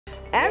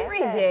Every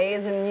day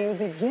is a new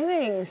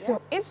beginning,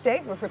 so each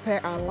day we prepare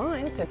our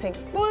minds to take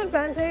full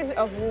advantage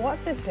of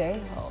what the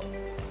day holds.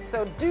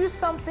 So do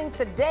something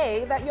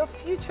today that your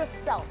future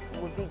self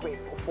would be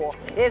grateful for.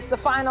 It's the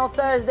final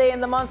Thursday in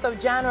the month of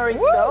January,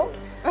 so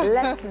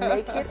let's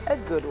make it a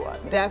good one.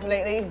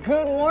 Definitely.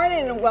 Good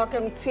morning and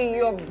welcome to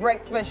your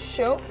breakfast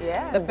show.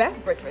 Yeah. The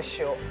best breakfast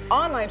show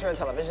on Nigerian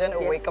television,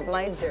 Wake Up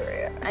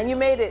Nigeria. And you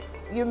made it.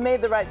 You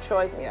made the right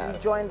choice. Yes. You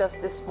joined us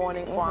this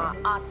morning for our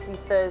Artsy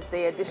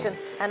Thursday edition.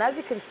 And as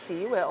you can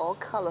see, we're all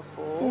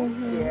colorful.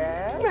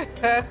 Yes.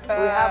 We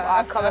have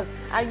our colors.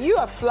 And you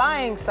are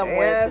flying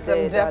somewhere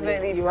today. Yes, I'm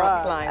definitely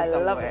flying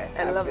somewhere.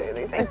 I love it.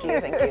 Absolutely. Thank you,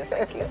 thank you,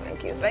 thank you,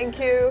 thank you, thank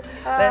you.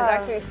 There's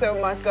actually so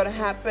much going to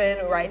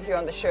happen right here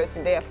on the show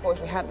today. Of course,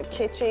 we have the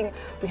kitchen.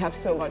 We have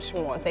so much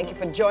more. Thank you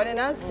for joining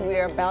us. We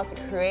are about to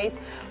create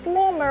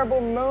more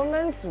memorable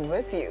moments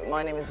with you.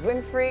 My name is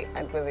Winfrey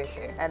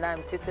Agbeliche. And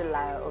I'm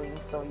Titilayo Oyin.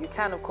 So you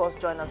can, of course,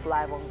 join us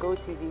live on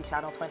GOTV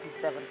channel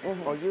 27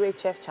 or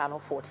UHF channel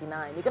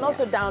 49. You can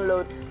also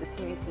download the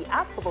TVC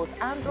app for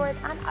both Android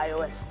and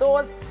iOS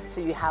stores,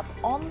 so you have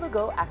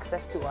on-the-go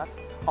access to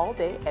us all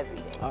day, every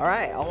day. All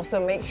right.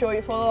 Also, make sure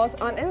you follow us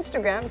on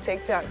Instagram,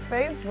 TikTok,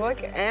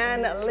 Facebook,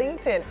 and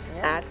LinkedIn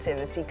at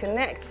TVC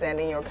Connect.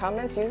 Send in your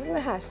comments using the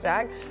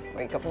hashtag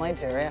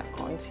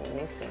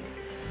WakeUpNigeriaOnTVC.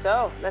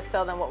 So let's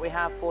tell them what we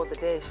have for the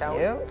day, shall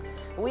we?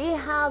 We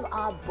have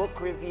our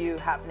book review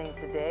happening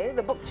today.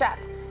 The book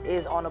chat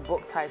is on a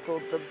book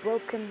titled The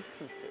Broken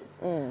Pieces,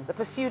 The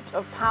Pursuit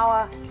of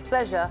Power,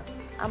 Pleasure,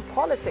 and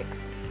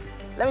Politics.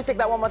 Let me take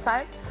that one more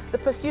time. The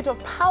Pursuit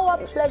of Power,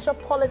 Pleasure,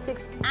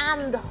 Politics,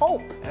 and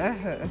Hope.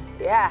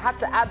 Yeah, I had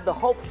to add the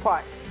hope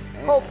part.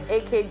 Hope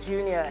A.K.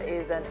 Jr.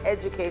 is an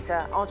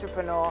educator,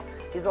 entrepreneur.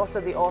 He's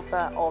also the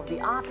author of The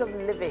Art of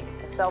Living,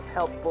 a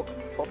self-help book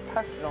for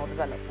personal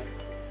development.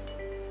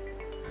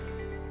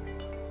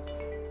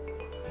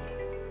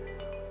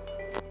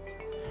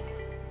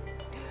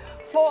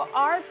 For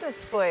art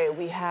display,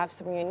 we have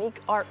some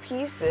unique art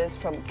pieces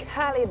from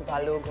Khalid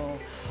Balogun,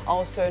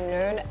 also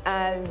known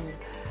as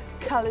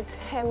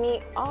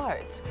Kalitemi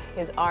Art.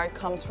 His art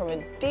comes from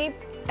a deep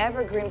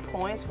evergreen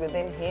point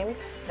within him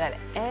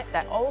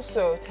that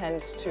also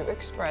tends to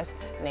express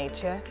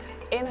nature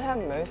in her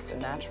most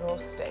natural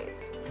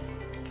state.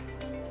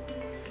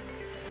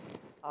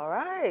 All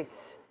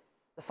right.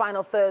 The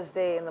final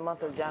Thursday in the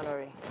month of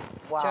January.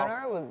 Wow.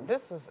 January was,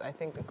 I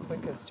think, the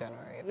quickest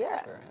January I've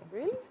experienced.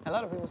 Really? A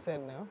lot of people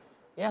said no.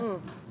 Yeah.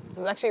 It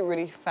was actually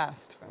really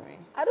fast for me.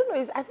 I don't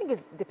know. I think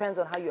it depends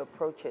on how you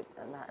approach it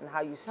and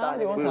how you start. How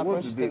do you want to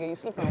approach it again? You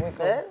sleep and wake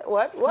up.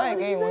 What? What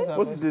did you say?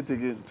 What's the date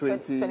again?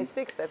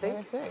 26th, I think.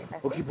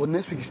 26. Okay, but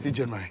next week is still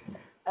January.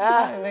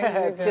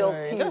 Till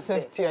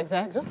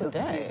Tuesday. Just a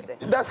day. Tuesday.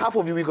 That's half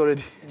of the week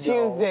already.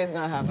 Tuesday is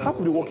not happening. Half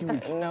of the working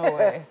week. No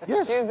way.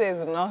 Yes. Tuesday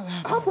is not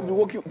happening. Half of the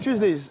working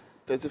Tuesday is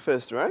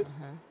 31st, right?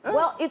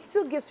 Well, it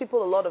still gives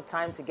people a lot of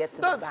time to get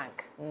to the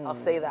bank. I'll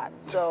say that.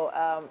 So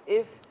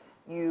if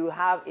you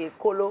have a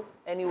colo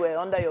anywhere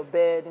under your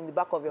bed, in the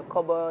back of your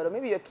cupboard, or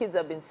maybe your kids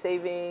have been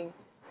saving,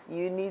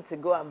 you need to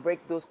go and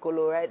break those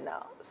colo right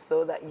now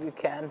so that you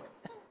can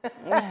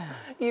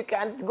you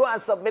can go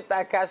and submit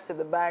that cash to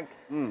the bank.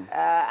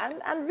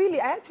 And really,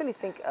 I actually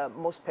think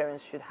most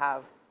parents should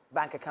have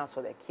bank accounts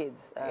for their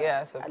kids.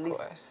 Yes, of at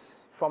least course.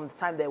 From the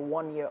time they're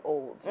 1 year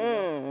old.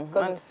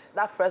 Because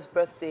that first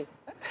birthday,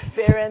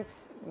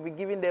 parents will be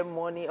giving them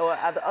money, or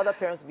the other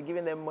parents will be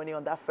giving them money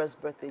on that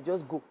first birthday.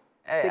 Just go.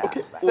 Take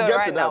it back. So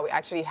right now, we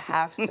actually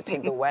have to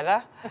take the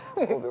weather.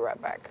 We'll be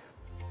right back.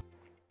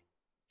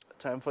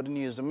 Time for the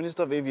news. The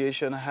Minister of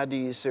Aviation,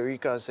 Hadi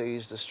Sirika,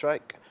 says the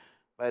strike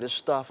by the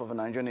staff of a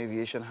Nigerian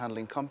aviation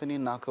handling company,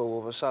 NACO,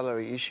 over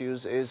salary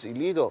issues is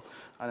illegal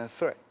and a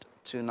threat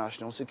to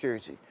national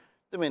security.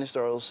 The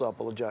minister also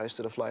apologized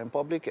to the flying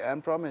public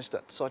and promised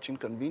that such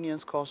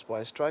inconvenience caused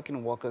by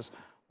striking workers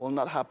will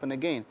not happen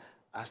again,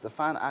 as the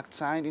FAN Act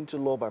signed into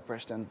law by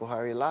President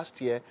Buhari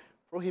last year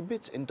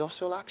prohibits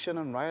industrial action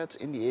and riots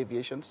in the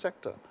aviation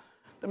sector.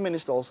 The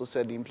minister also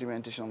said the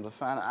implementation of the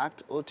FAN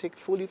Act will take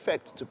full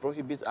effect to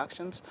prohibit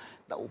actions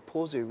that will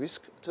pose a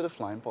risk to the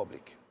flying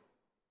public.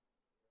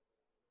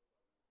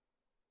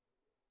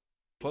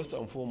 First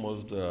and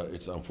foremost,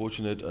 it's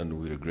unfortunate and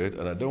we regret,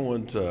 and I don't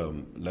want,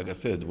 like I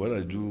said, when I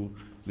do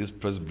this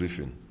press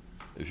briefing,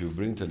 if you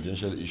bring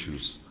tangential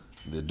issues,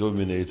 they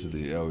dominate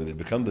the airway, they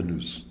become the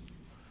news.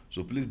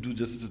 So please do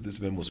justice to these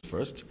memos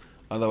first.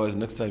 Otherwise,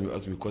 next time you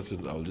ask me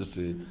questions, I will just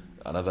say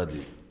another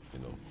day, you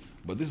know.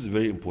 But this is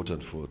very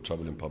important for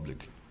traveling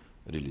public,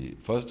 really.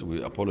 First,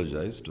 we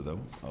apologize to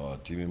them, our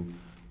team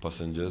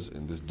passengers,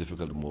 in this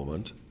difficult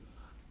moment.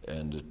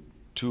 And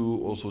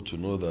two, also to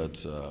know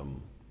that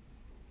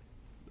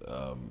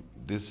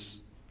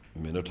this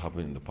may not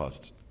happen in the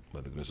past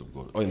by the grace of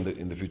God, or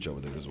in the future by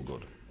the grace of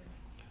God.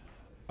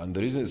 And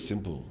the reason is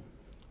simple.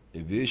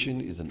 Aviation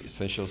is an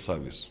essential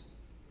service.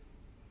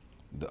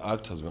 The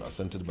act has been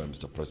assented by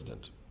Mr.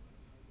 President.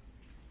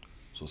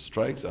 So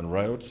strikes and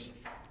riots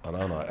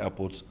around our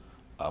airports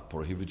are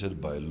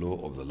prohibited by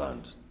law of the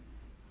land.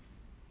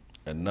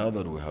 And now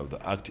that we have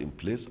the act in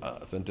place,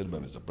 assented by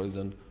Mr.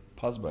 President,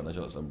 passed by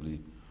National Assembly,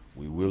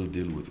 we will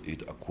deal with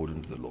it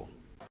according to the law.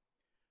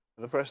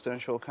 The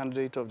presidential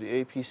candidate of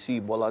the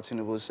APC, Bola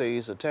Tinubu,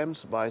 says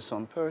attempts by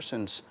some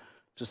persons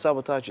to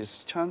sabotage his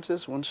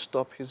chances won't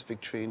stop his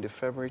victory in the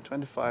February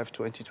 25,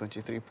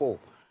 2023 poll.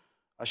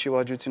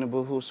 Asiwaju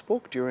Tinubu, who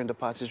spoke during the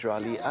party's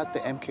rally at the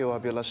MKO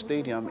Abiola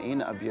Stadium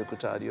in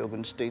Abeokuta, the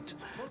Ogun State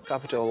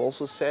capital,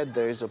 also said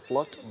there is a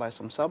plot by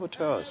some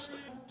saboteurs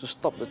to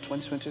stop the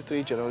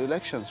 2023 general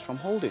elections from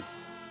holding.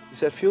 He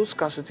said fuel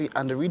scarcity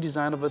and the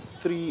redesign of a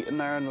 3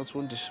 naira note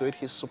won't dissuade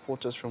his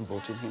supporters from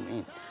voting him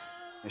in.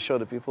 He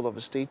assured the people of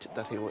the state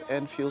that he will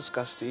end fuel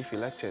scarcity if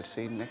elected,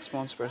 saying next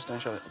month's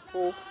presidential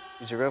poll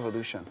is a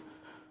revolution.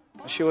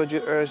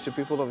 Asiwaju urged the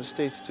people of the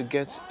state to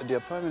get their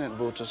permanent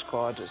voters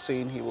card,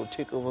 saying he will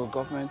take over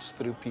government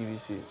through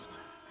PVCs.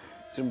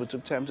 Tinubu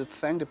took time to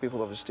thank the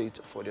people of the state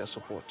for their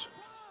support.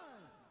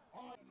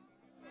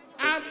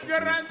 I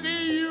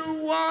guarantee you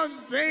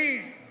one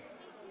thing.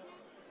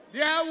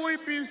 There will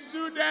be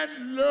student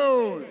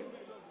loan.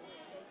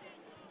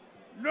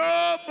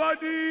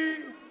 Nobody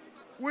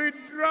will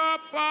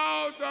drop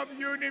out of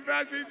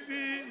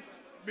university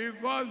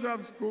because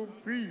of school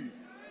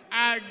fees.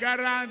 I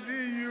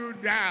guarantee you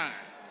that.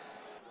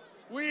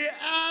 We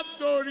have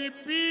to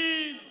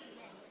repeat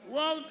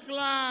one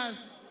class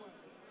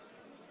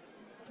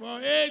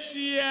for 8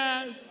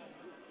 years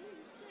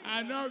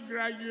and not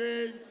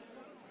graduate.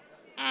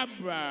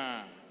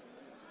 Abba.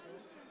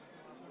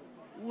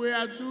 We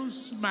are too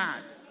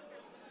smart.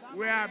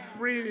 We are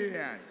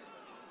brilliant.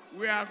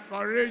 We are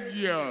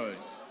courageous.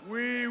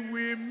 We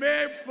will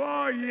make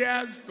 4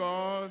 years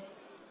course,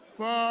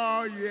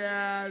 4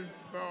 years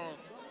more.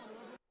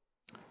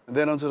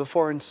 Then onto the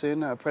foreign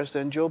scene,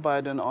 President Joe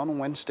Biden on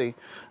Wednesday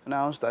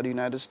announced that the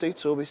United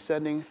States will be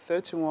sending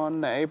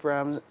 31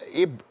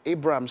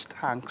 Abrams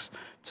tanks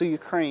to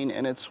Ukraine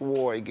in its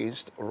war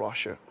against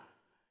Russia.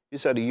 He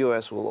said the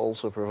U.S. will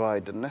also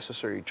provide the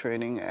necessary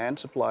training and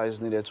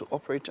supplies needed to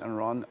operate and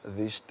run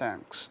these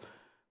tanks.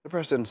 The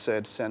president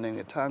said sending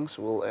the tanks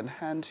will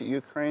enhance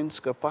Ukraine's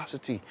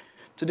capacity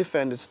to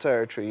defend its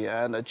territory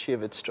and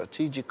achieve its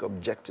strategic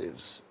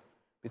objectives,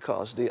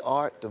 because they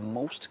are the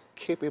most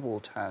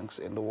capable tanks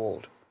in the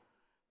world.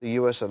 The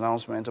U.S.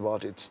 announcement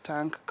about its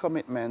tank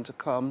commitment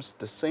comes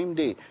the same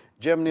day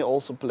Germany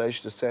also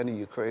pledged to send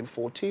Ukraine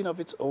 14 of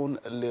its own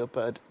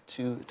Leopard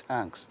 2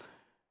 tanks.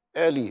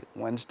 Early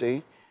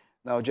Wednesday,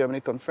 now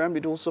Germany confirmed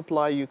it will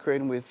supply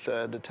Ukraine with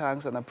the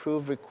tanks and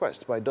approved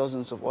requests by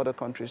dozens of other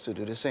countries to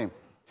do the same.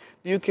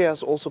 The UK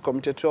has also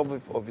committed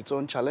 12 of its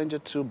own Challenger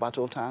 2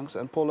 battle tanks,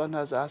 and Poland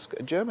has asked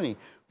Germany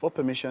for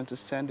permission to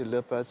send the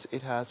Leopards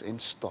it has in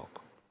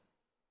stock.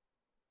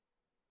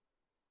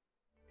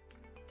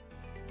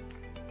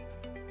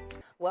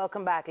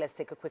 Welcome back. Let's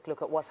take a quick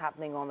look at what's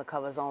happening on the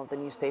covers of the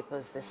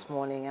newspapers this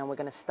morning, and we're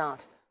going to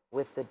start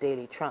with the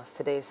Daily Trust.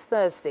 Today is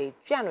Thursday,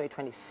 January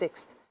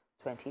 26th,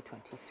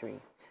 2023.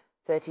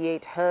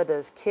 38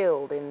 herders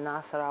killed in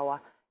Nasarawa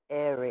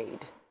air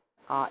raid.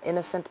 Our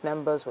innocent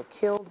members were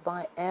killed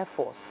by Air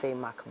Force, say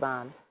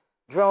Macban.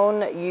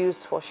 Drone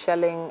used for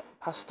shelling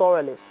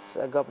pastoralists,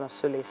 Governor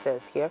Sule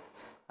says here.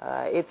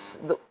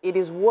 It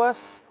is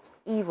worst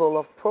evil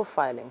of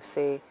profiling,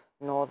 say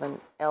Northern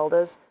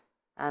elders,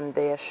 and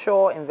they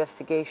assure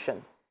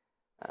investigation.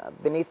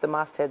 Beneath the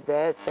masthead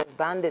there, it says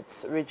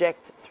bandits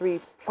reject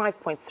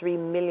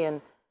 5.3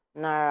 million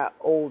naira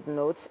old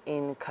notes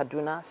in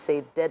Kaduna,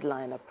 say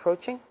deadline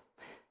approaching.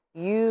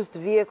 Used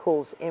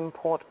vehicles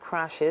import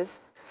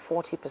crashes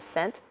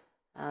 40%,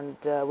 and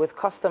with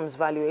customs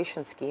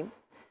valuation scheme.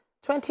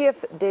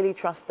 20th Daily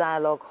Trust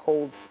Dialogue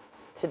holds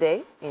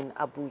today in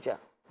Abuja.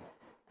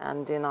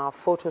 And in our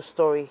photo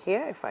story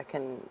here, if I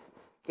can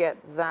get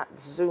that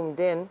zoomed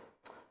in,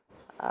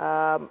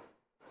 I'm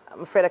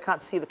afraid I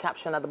can't see the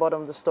caption at the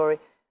bottom of the story.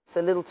 It's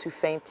a little too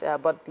faint,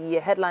 but the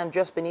headline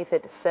just beneath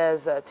it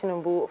says,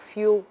 Tinubu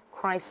fuel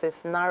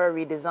crisis, Naira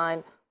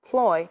redesign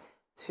ploy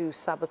to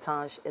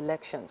sabotage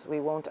elections. We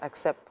won't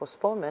accept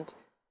postponement.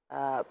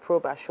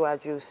 Probe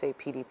Asiwaju, say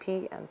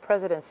PDP, and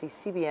presidency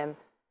CBN,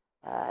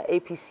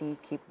 APC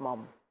keep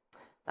mum.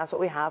 That's what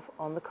we have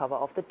on the cover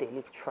of the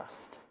Daily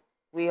Trust.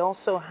 We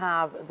also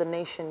have the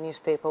Nation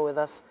newspaper with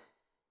us.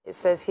 It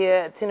says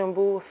here,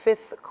 Tinubu,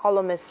 fifth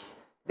columnist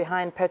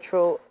behind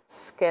petrol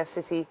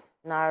scarcity,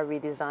 Naira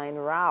redesign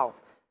row.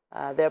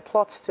 There are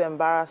plots to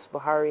embarrass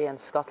Buhari and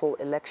scuttle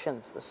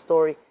elections. The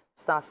story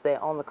starts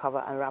there on the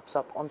cover and wraps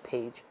up on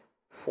page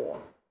 4.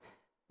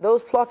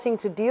 Those plotting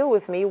to deal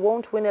with me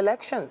won't win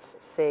elections,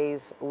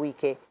 says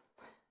Wike.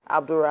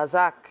 Abdul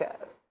Razak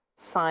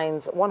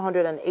signs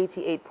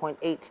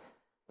 188.8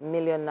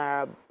 million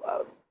naira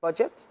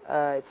budget.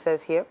 It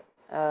says here,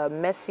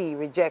 Messi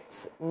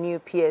rejects new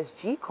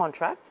PSG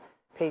contract.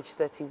 Page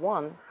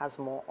 31 has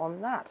more on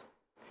that.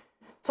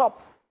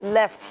 Top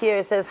left here,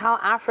 it says how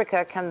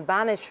Africa can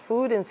banish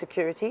food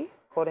insecurity,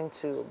 according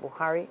to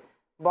Buhari.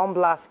 Bomb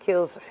blast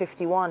kills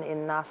 51 in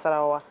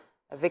Nasarawa.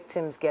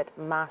 Victims get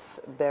mass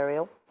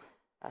burial.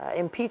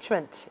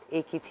 Impeachment,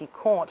 Ekiti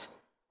court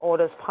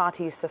orders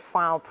parties to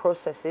file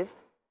processes.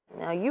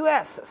 Now,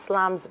 U.S.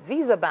 slams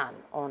visa ban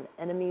on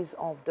enemies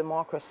of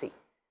democracy.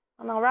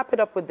 And I'll wrap it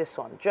up with this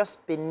one.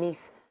 Just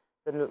beneath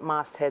the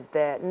masthead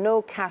there,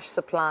 no cash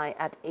supply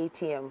at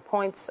ATM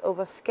points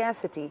over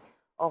scarcity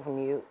of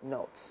new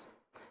notes.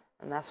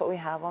 And that's what we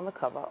have on the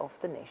cover of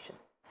The Nation.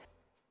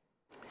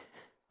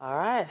 All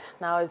right,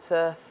 now it's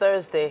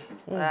Thursday,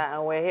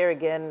 and we're here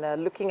again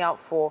looking out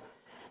for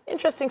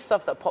interesting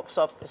stuff that pops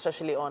up,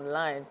 especially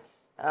online.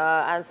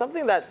 And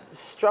something that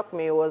struck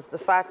me was the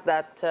fact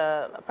that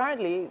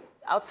apparently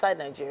outside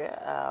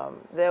Nigeria,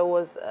 there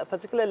was a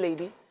particular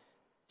lady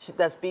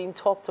that's being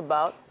talked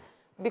about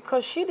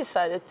because she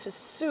decided to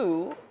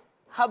sue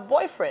her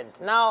boyfriend.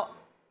 Now,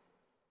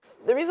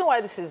 the reason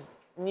why this is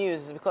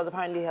news is because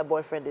apparently her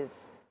boyfriend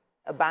is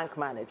a bank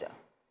manager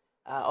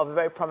of a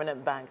very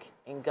prominent bank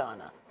in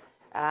Ghana.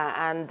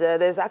 And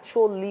there's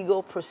actual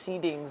legal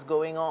proceedings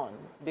going on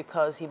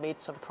because he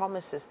made some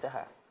promises to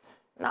her.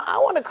 Now, I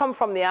want to come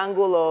from the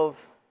angle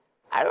of,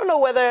 I don't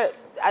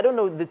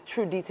know the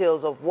true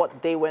details of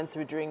what they went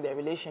through during their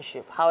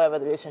relationship, however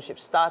the relationship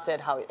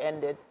started, how it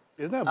ended.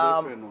 Isn't that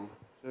a boyfriend, no?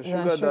 The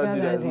sugar daddy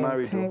that's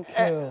married. Thank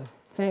you.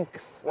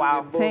 Thanks.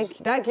 Wow.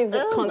 That gives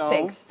it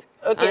context.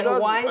 No. Okay. And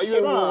why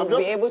she will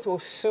be able to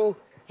sue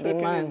the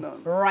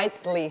man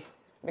rightly.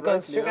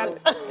 Because sugar...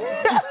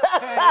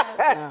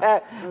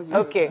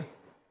 Okay.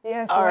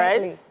 Yes, all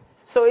right. rightly.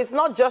 So it's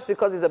not just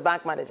because he's a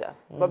bank manager,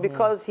 but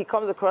because he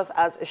comes across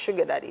as a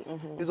sugar daddy.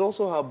 He's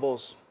also her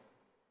boss.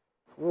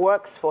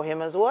 Works for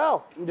him as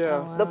well. Yeah.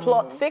 Wow. The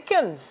plot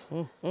thickens.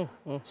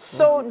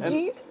 So do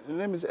you... His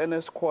name is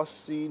Ernest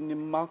Kwasi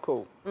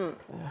Nimako.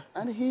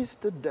 And he's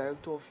the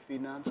director of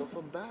finance of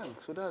a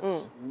bank. So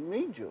that's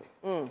major.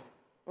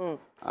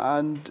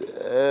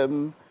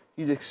 And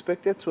he's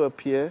expected to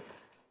appear.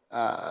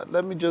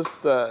 Let me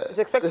just... He's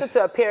expected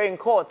to appear in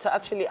court to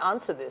actually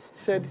answer this.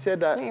 He said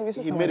that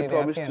he made a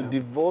promise to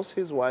divorce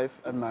his wife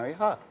and marry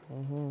her.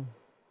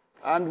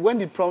 And when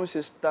did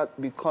promises start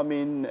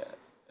becoming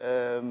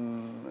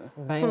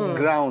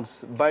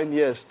grounds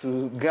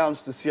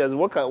to see as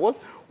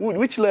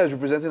which lawyer is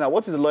representing her?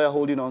 What is the lawyer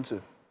holding on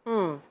to?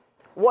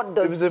 What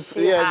does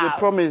she have? It's a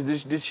promise.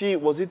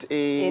 Was it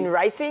a... In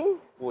writing?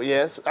 Well,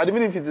 yes. I don't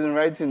mean if it's in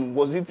writing.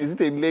 Is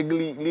it a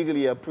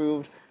legally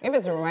approved? If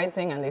it's in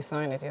writing and they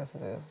sign it, yes,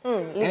 it is.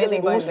 Legally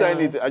Who signed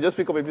it? I just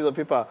pick up a piece of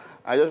paper.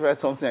 I just write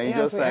something and you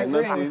just sign.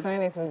 Yes, you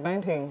sign it. It's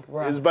binding.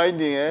 Bro. It's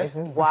binding, eh? It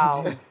is Wow.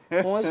 binding.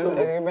 Once the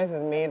agreement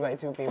is made by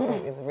two people,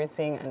 it's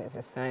written and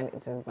it's signed,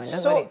 it is binding.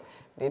 That's why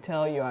they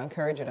tell you or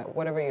encourage you that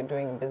whatever you're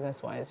doing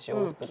business-wise, you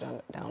always put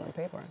down on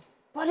paper.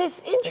 But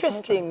it's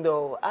interesting,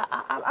 though.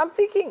 I'm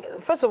thinking,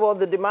 first of all,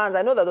 the demands.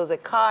 I know that there was a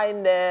car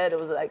in there. There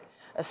was like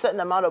a certain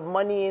amount of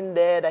money in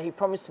there that he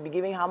promised to be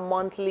giving her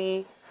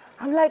monthly.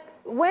 I'm like,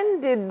 when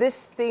did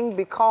this thing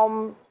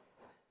become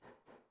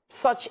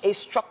such a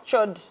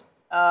structured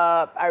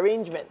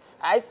arrangement?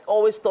 I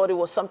always thought it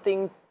was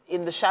something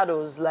in the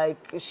shadows.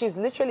 Like, she's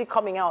literally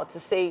coming out to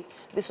say,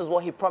 this is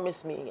what he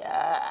promised me.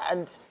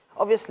 And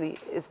obviously,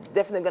 it's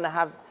definitely going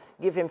to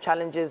give him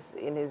challenges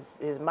in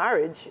his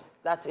marriage.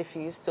 That's if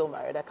he is still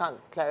married. I can't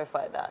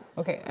clarify that.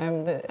 Okay,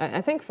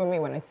 I think for me,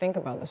 when I think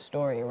about the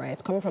story, right,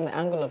 it's coming from the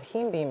angle of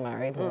him being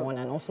married, one,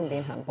 and also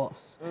being her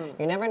boss.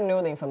 You never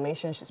know the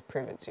information she's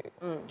privy to.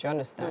 Do you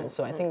understand?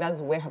 So I think that's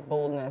where her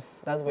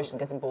boldness, that's where she's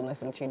getting boldness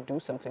to actually do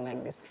something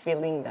like this,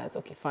 feeling that,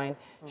 okay, fine,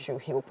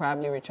 he'll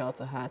probably reach out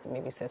to her to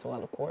maybe settle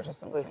out of court or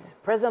something. Wait,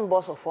 present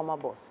boss or former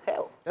boss?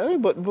 Hell. Yeah,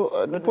 but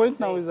the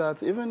point now is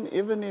that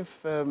even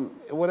if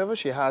whatever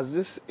she has,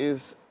 this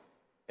is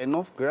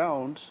enough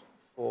ground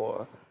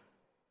for...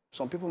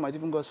 Some people might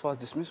even go as far as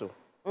dismissal.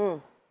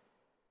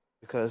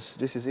 Because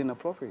this is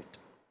inappropriate.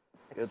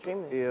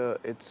 Extremely.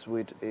 It's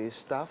with a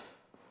staff,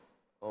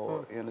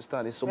 or you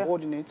understand, a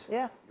subordinate.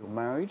 Yeah. You're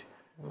married,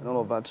 and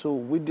all of that.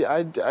 So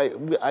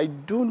I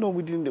do know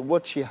within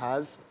what she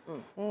has.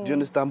 Do you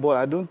understand? But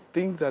I don't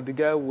think that the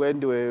guy, when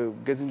they were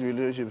getting into a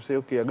relationship, say,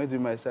 okay, I'm going to do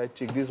my side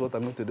chick. This is what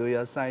I'm going to do.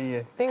 You're signing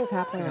here. Things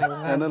happen like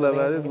that. And all of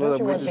that. This is what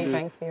I'm going to do. Big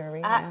Bang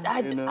Theory.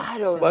 I don't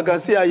know. But I can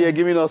see how you're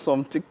giving us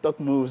some TikTok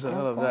moves and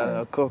all of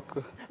that.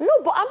 No,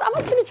 but I'm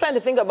actually trying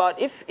to think about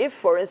if,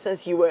 for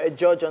instance, you were a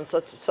judge on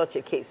such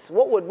a case,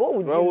 what would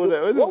you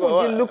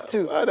look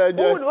to?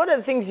 What are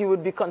the things you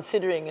would be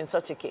considering in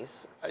such a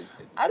case?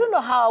 I don't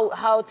know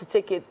how to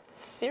take it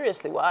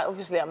seriously. Well,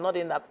 obviously, I'm not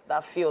in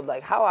that field.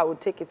 Like, how I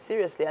would take it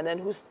seriously, and then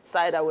whose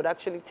side I would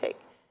actually take.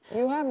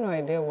 You have no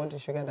idea what the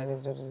sugar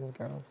daddies do to these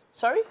girls.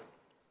 Sorry?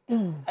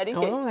 I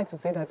don't like to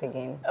say that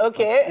again.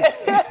 Okay.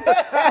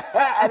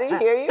 I didn't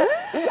hear you.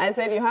 I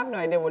said you have no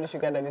idea what the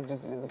sugar daddies do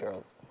to these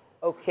girls.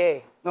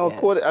 Okay. Now,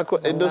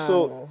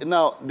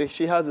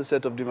 she has a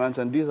set of demands,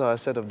 and these are a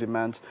set of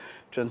demands.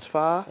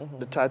 Transfer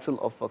the title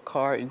of a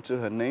car into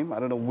her name. I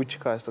don't know which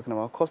car he's talking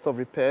about. Cost of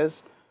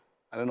repairs.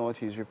 I don't know what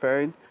he's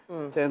repairing.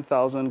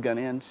 10,000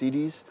 Ghanaian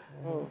cedis.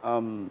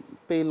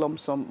 Pay lump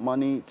sum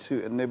money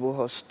to enable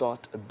her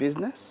start a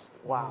business.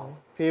 Wow.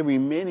 Pay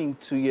remaining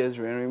 2 years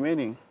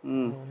remaining.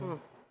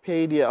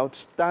 pay the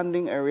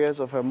outstanding arrears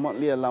of her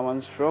monthly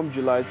allowance from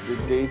July to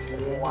the date.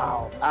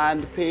 Wow.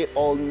 And pay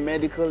all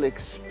medical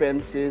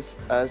expenses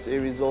as a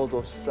result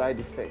of side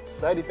effects.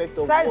 Side effects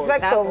of Side what?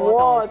 effects That's of what I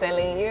was what?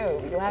 telling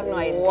you. You have no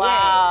idea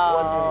Wow.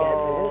 what this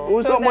gets to.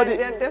 Who So somebody,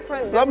 they're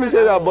different. somebody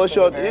said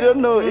abortion. You don't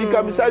know, it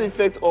can be side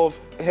effect of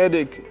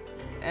headache.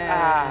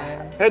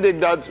 Headache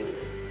that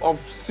of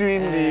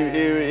suing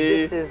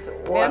This is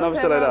There an are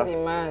officer like several that.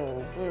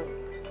 demands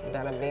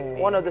that are being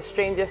made. one of the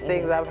strangest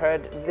things I've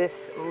heard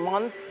this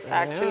month,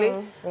 actually.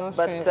 it's not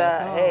But strange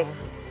at all. hey,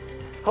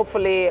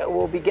 hopefully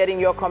we'll be getting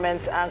your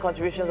comments and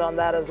contributions on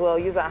that as well.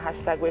 Use our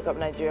hashtag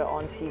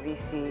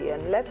WakeUpNigeriaOnTVC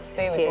and let's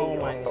Stay with hear home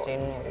your and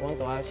thoughts. you want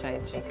to have shy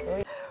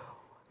chick.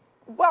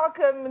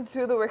 Welcome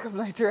to the Wake Up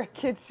Nigeria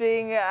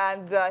Kitchen,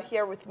 and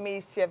here with me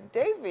is Chef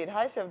David.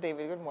 Hi, Chef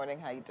David. Good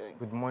morning. How are you doing?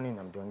 Good morning,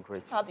 I'm doing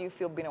great. How do you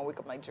feel being on Wake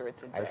Up Nigeria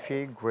today? I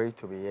feel great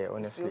to be here,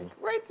 honestly. Feel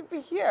great to be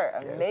here.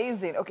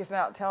 Amazing. Okay, so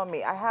now tell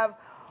me,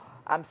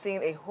 I'm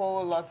seeing a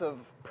whole lot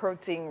of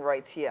protein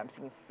right here. I'm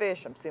seeing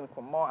fish, I'm seeing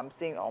kwamo, I'm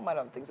seeing all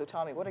manner of things. So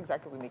tell me, what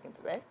exactly are we making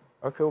today?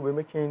 Okay, we'll be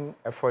making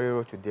a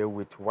roll today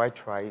with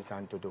white rice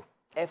and dodo.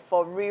 A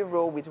efori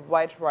roll with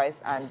white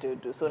rice and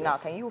dodo. So now,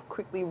 can you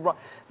quickly run?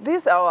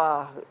 This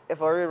our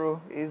efori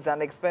roll is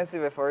an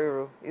expensive efori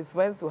roll. It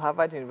went to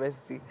Harvard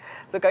University.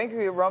 So can you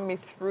quickly run me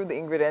through the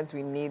ingredients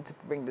we need to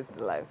bring this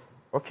to life?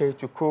 Okay,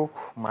 to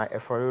cook my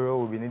efori roll,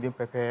 we'll be needing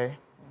pepper,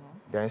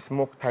 then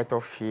smoked title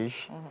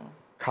fish,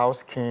 cow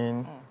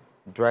skin,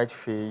 dried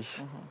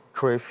fish,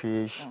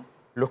 crayfish,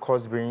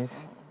 locust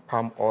beans,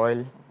 palm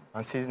oil,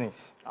 and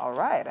seasonings. All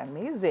right,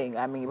 amazing.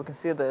 I mean, we can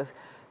see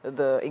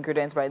the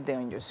ingredients right there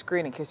on your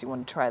screen in case you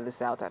want to try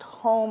this out at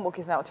home.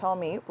 Okay, so now tell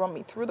me, run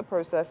me through the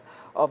process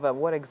of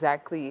what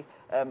exactly,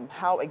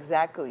 how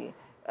exactly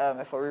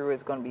a foriro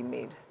is going to be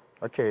made.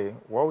 Okay,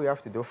 what we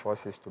have to do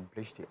first is to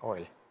bleach the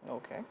oil.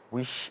 Okay.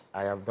 Which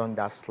I have done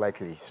that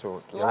slightly, so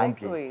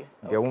Slightly,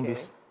 there won't be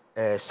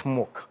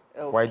smoke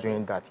while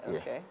doing that here.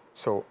 Okay.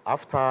 So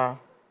after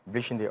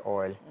bleaching the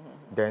oil,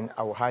 then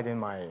I will add in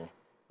my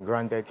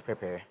grounded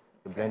pepper,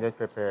 the blended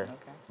pepper.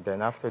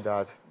 Then after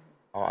that,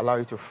 I'll allow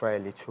it to fry a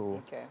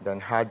little.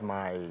 Then add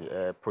my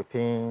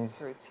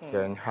proteins.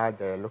 Then add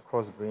the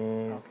locust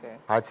beans.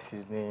 Add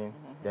seasoning.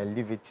 Then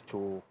leave it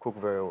to cook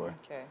very well.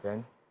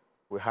 Then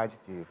we add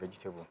the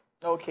vegetable.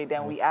 Okay,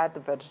 then we add the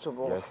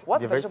vegetable. Yes.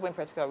 What vegetable in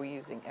particular are we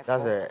using?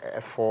 That's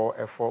a four.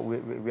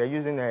 We are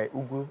using a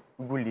ugu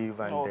leaf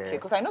and. Okay,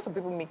 because I know some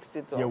people mix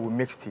it. Yeah, we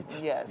mixed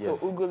it. Yeah, so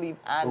ugu leaf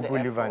and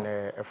ugu leaf and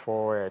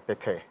a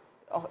tete.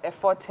 Oh,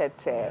 efo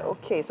tete.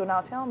 Okay, so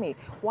now tell me,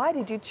 why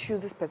did you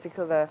choose this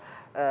particular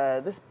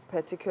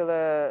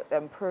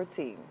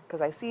protein?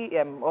 Because I see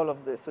all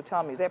of this. So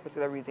tell me, is there a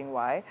particular reason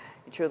why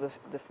you chose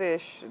the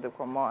fish, the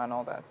kwamo, and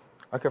all that?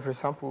 Okay, for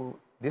example,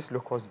 this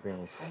locust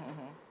beans,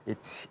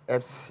 it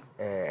helps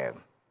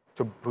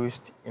to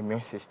boost immune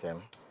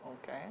system.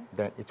 Okay.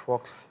 Then it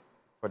works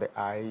for the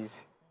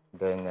eyes.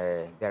 Then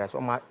there are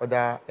some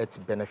other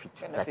health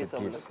benefits that it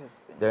gives.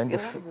 Then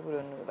people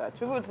don't know that.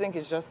 People think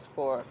it's just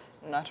for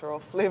natural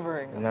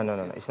flavoring.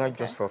 No. It's not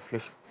just for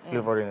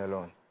flavoring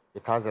alone.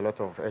 It has a lot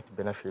of health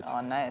benefits.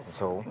 Oh, nice.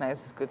 So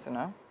nice, good to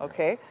know.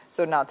 Okay,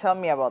 so now tell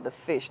me about the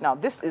fish. Now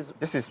this is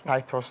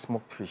Titus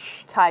smoked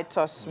fish.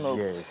 Titus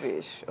smoked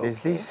fish. Okay.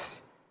 There's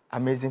this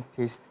amazing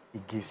taste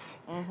it gives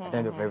at the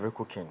end of every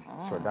cooking.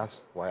 So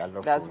that's why I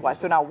love. That's why.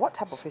 So now, what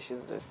type of fish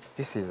is this?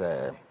 This is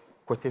a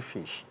kote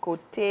fish. Kote,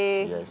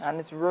 yes. And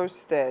it's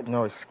roasted.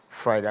 No, it's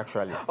fried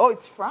actually. Oh,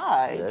 it's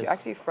fried. Yes. You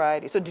actually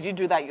fried it. So did you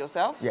do that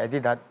yourself? Yeah, I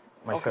did that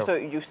myself.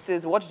 Okay,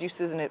 so what did you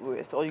season it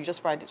with, or you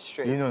just fried it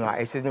straight? No,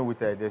 I seasoned it with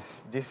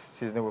this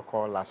seasoning we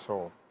call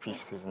lasso fish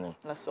seasoning.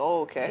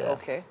 Lasso, okay,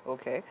 yeah.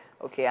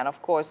 okay. And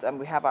of course,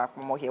 we have our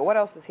kwamo here. What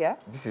else is here?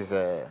 This is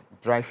a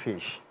dry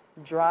fish.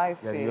 Dry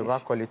fish. Yeah, you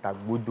call it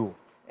agbudu.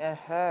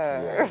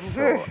 Yeah,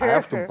 so I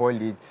have to boil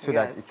it so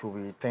that it will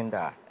be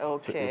tender.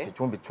 Okay. It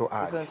won't be too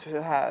hard. It won't be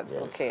too hard.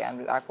 Yes. Okay,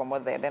 and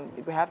aquamo there. Then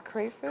we have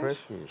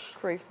crayfish.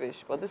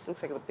 Crayfish. But this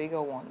looks like the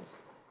bigger ones,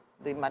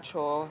 the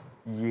mature.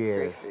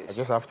 Yes. crayfish. I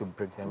just have to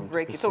break them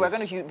into pieces. So we're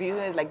going to be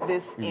using it like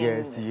this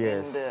in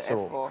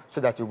the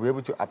so that you'll be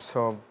able to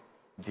absorb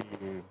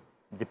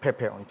the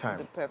pepper on time.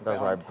 The pepper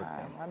That's why I on break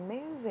time. them.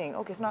 Amazing.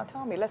 Okay, so now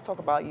tell me, let's talk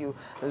about you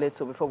a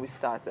little before we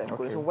start.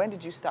 So when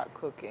did you start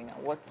cooking,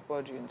 and what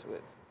spurred you into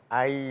it?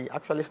 I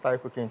actually started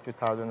cooking in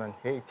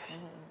 2008.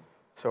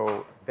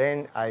 So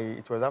then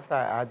it was after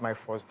I had my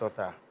first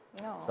daughter.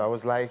 No. So I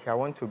was like, I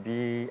want to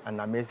be an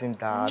amazing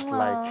dad,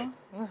 like,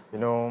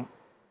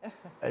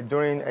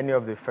 during any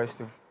of the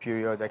festive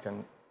period, I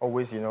can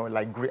always,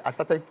 like grill. I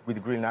started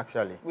with grilling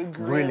actually. With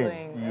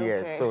grilling.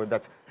 Yes, so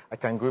that I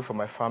can grill for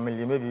my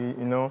family. Maybe,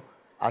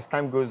 as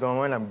time goes on,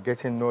 when I'm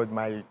getting old,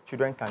 my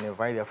children can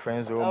invite their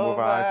friends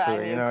over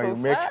to, you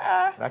make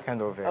that kind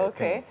of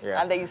thing.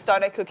 Yeah. And then you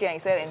started cooking and you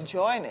said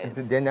enjoying it.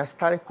 Then I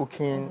started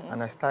cooking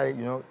and I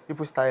started,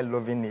 people started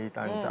loving it.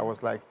 And I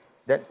was like,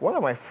 Then one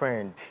of my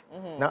friends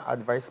now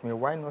advised me,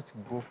 why not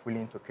go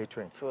fully into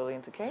catering? Fully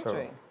into catering.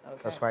 So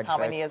okay. that's why I How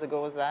many decided- years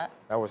ago was that?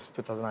 That was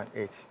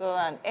 2008.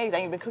 2008,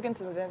 and you've been cooking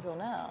since then till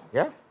now?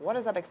 Yeah. What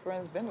has that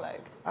experience been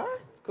like?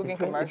 Cooking It's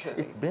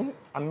commercially? been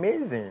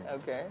amazing.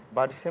 Okay.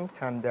 But at the same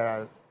time, there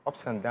are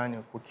ups and downs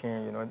in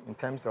cooking, you know, in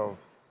terms of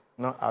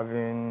not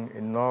having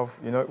enough,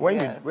 you know, when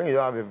Yes. you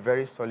don't have a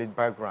very solid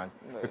background,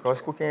 Very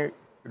because true. cooking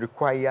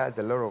requires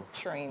a lot of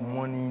Training.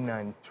 money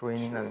and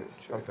training and true,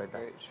 stuff like that.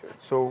 very true.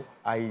 So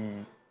I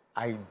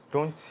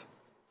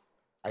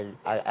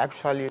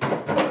actually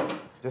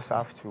just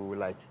have to,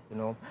 like, you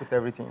know, put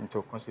everything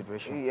into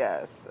consideration.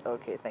 Yes,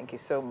 okay, thank you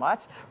so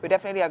much. We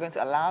definitely are going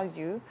to allow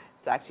you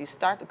to actually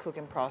start the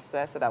cooking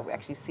process so that we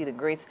actually see the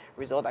great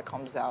result that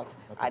comes out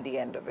at the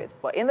end of it.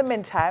 But in the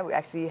meantime, we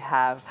actually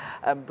have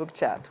a book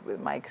chat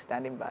with Mike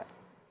standing by.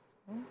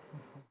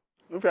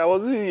 If I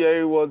wasn't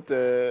hearing what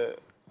the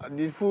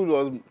food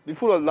was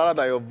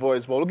louder than your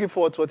voice, but looking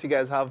forward to what you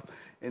guys have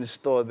in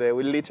store there.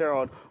 Later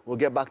on, we'll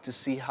get back to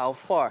see how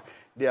far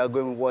they are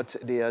going with what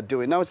they are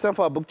doing. Now it's time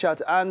for our book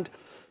chat, and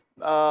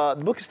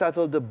the book is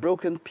titled The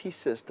Broken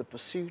Pieces, The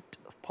Pursuit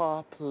of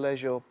Power,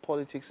 Pleasure,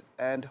 Politics,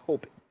 and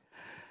Hope.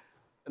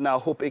 Now,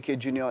 Hope AK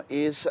Jr.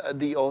 is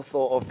the author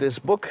of this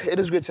book. It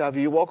is great to have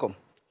you. You're welcome.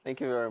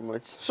 Thank you very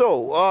much.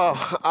 So,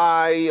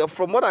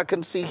 from what I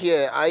can see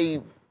here,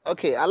 I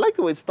like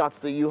the way it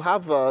starts. You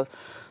have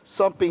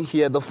something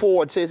here. The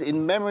foreword says,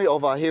 "In memory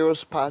of our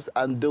heroes past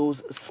and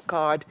those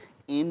scarred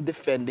in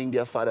defending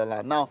their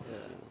fatherland." Now,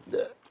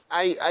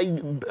 I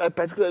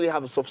particularly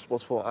have a soft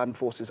spot for armed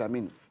forces. I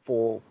mean,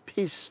 for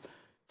peace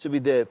to be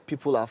there,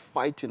 people are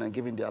fighting and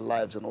giving their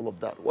lives and all of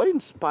that. What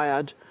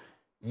inspired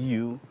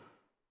you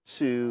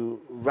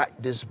to write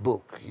this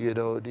book? You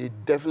know, it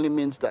definitely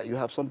means that you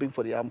have something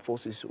for the armed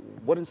forces.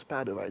 What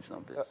inspired the writing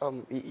of this?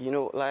 You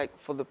know, like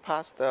for the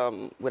past,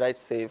 would I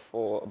say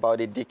for about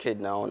a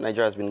decade now,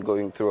 Nigeria has been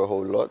going through a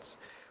whole lot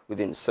with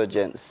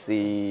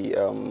insurgency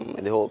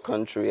in the whole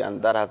country,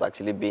 and that has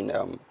actually been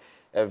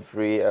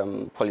every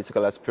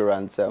political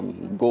aspirant's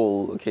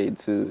goal, okay,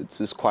 to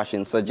squash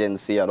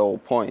insurgency at all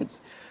points.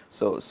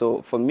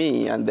 So for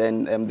me, and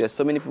then there's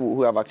so many people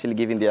who have actually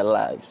given their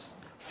lives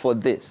for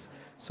this.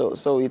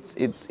 So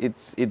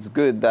it's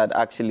good that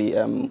actually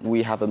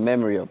we have a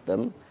memory of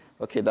them,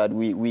 okay, that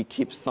we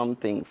keep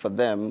something for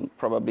them.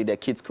 Probably their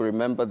kids could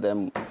remember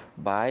them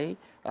by.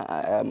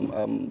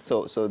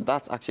 So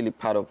that's actually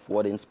part of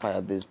what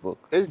inspired this book.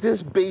 Is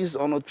this based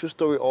on a true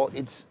story, or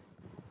it's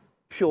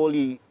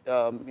purely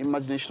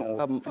imagination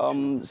or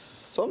fiction?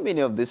 So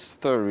many of these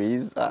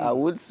stories, I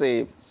would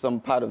say some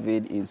part of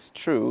it is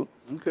true,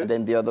 and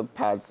then the other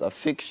parts are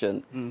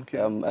fiction.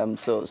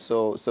 So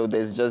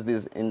there's just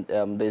this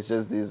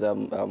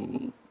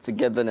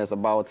togetherness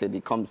about it.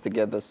 It comes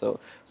together. So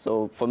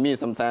for me,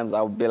 sometimes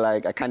I'll be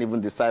like, I can't even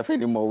decipher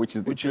anymore which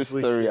is the true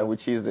story and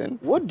which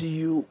isn't. What do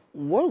you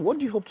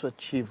hope to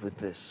achieve with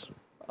this?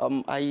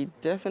 I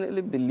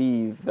definitely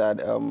believe that.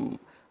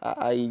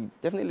 I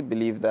definitely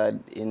believe that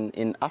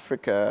in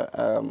Africa,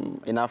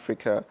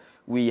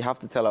 we have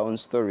to tell our own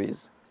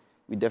stories.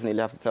 We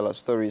definitely have to tell our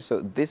stories.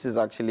 So this is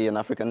actually an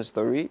African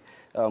story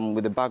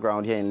with a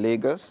background here in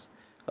Lagos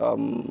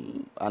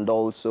and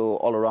also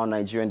all around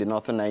Nigeria, in the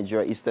northern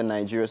Nigeria, eastern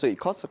Nigeria. So it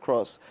cuts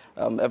across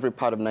every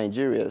part of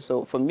Nigeria.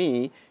 So for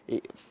me,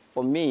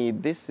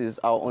 this is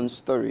our own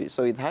story.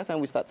 So it's high time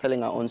we start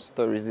telling our own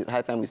stories. It's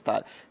high time we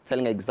start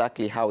telling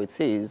exactly how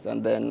it is.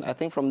 And then I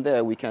think from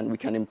there we can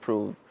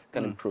improve.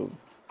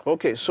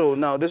 Okay, so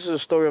now this is a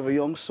story of a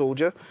young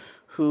soldier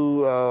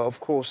who, of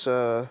course,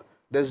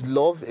 there's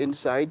love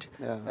inside,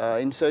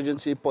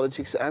 insurgency,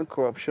 politics, and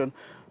corruption.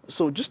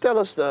 So just tell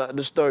us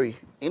the story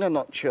in a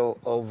nutshell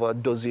of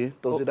Dozie.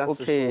 Dozie, that's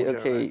the soldier,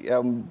 right?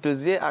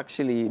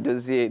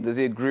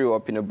 Dozie grew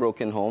up in a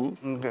broken home.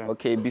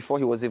 Okay, before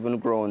he was even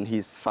grown,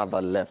 his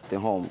father left the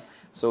home.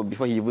 So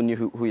before he even knew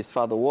who his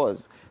father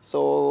was.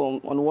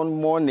 So on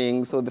one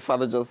morning, so the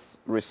father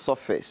just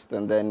resurfaced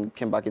and then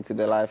came back into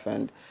their life,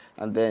 and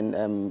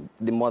then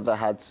the mother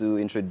had to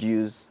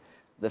introduce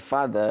the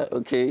father,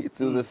 okay,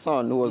 to the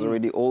son who was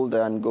already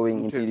older and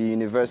going into the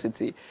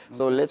university.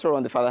 So later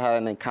on, the father had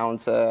an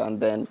encounter, and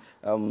then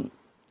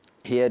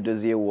here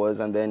Dozie was,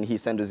 and then he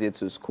sent Dozie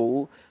to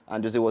school,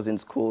 and Dozie was in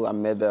school. I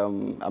met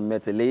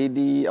a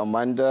lady,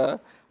 Amanda.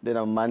 Then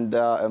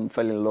Amanda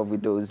fell in love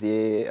with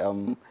Dozie.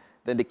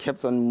 Then they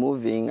kept on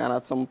moving, and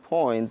at some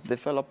point, they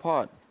fell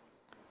apart.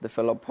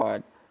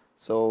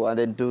 So, and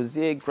then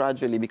Dozie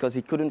gradually, because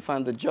he couldn't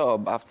find a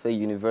job after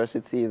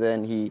university,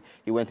 then he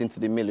went into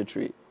the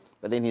military.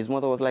 But then his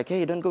mother was like,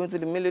 hey, don't go into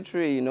the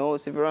military, you know,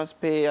 severance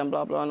pay and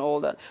blah, blah, and all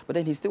that. But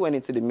then he still went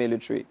into the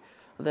military.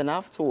 And then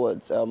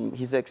afterwards,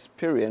 his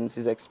experience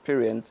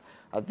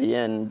at the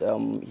end,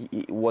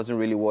 it wasn't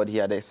really what he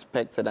had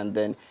expected. And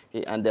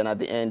then at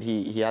the end,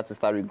 he had to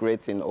start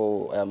regretting,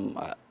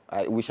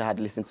 I wish I had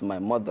listened to my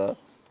mother,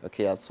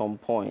 okay, at some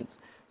point.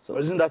 So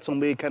isn't that some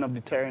way kind of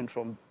deterrent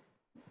from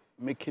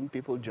making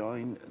people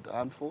join the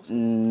armed forces?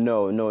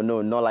 No,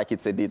 not like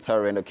it's a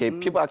deterrent, okay?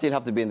 People actually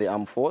have to be in the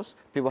armed force.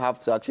 People have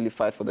to actually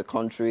fight for the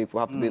country. People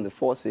have to be in the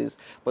forces.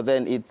 But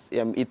then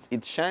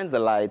it shines the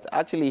light.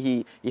 Actually,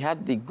 he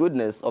had the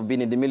goodness of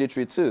being in the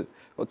military too.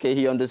 Okay,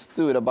 he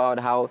understood about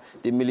how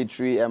the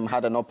military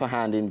had an upper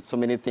hand in so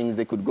many things.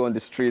 They could go on the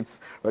streets,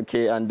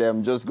 okay,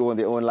 and just go on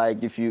their own.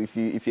 Like if you're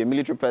a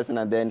military person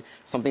and then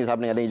something's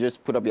happening and then you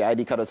just put up your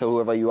ID card or tell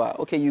whoever you are,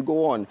 okay, you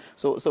go on.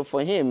 So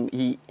for him,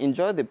 he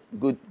enjoyed the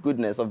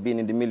goodness of being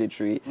in the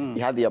military. He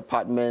had the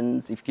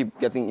apartments. If you keep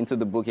getting into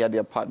the book, he had the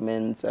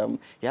apartments.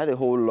 He had a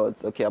whole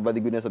lot, okay, about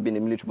the goodness of being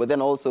in the military. But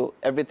then also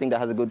everything that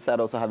has a good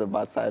side also had a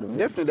bad side of it.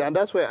 Definitely, and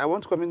that's where I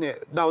want to come in there.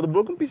 Now, the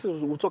broken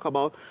pieces we'll talk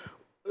about.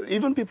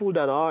 Even people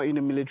that are in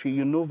the military,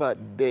 you know that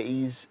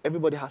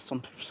everybody has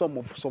some form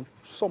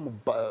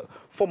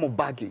of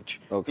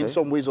baggage in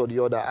some ways or the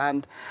other.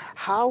 And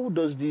how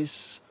does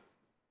this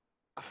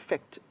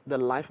affect the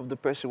life of the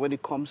person when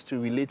it comes to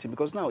relating?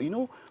 Because now, you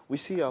know, we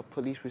see our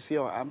police, we see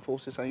our armed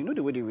forces, and you know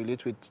the way they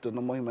relate with the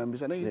normal human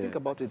beings. And then you think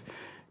about it,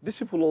 these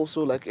people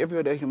also, like every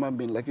other human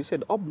being, like you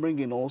said,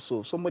 upbringing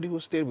also, somebody who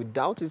stayed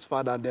without his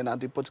father, and then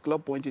at a particular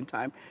point in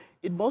time,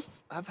 it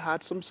must have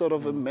had some sort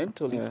of a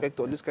mental effect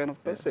on this kind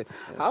of person.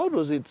 How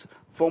does it,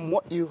 from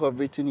what you have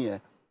written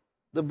here,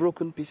 the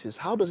broken pieces,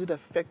 how does it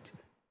affect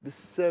the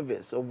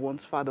service of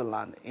one's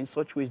fatherland in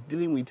such ways,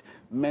 dealing with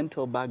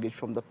mental baggage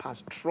from the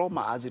past,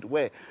 trauma as it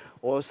were,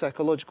 or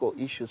psychological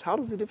issues? How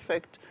does it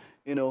affect,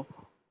 you know,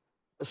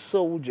 a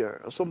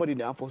soldier or somebody in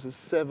the armed forces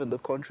serving the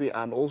country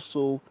and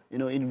also, you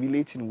know, in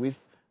relating with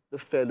the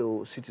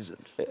fellow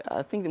citizens?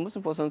 I think the most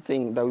important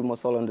thing that we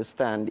must all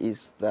understand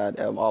is that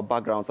our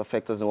backgrounds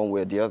affect us in one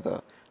way or the other,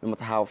 no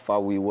matter how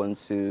far we want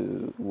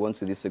to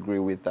disagree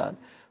with that.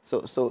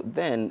 So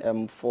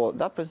then, for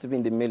that person to be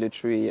in the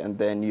military and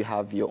then you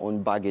have your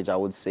own baggage, I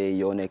would say,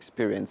 your own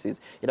experiences,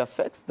 it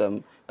affects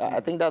them. I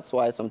think that's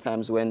why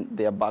sometimes when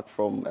they are back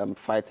from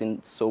fighting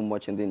so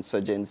much in the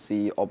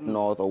insurgency up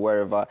north or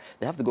wherever,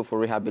 they have to go for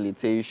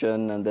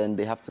rehabilitation and then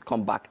they have to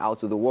come back out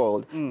to the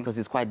world because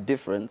it's quite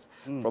different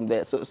from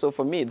there. So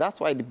for me, that's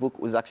why the book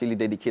was actually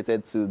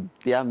dedicated to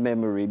their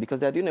memory, because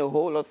they're doing a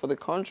whole lot for the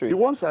country. The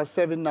ones that are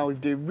serving now, if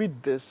they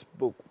read this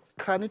book,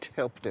 can it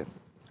help them?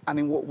 And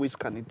in what ways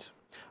can it?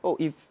 Oh,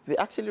 if they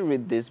actually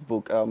read this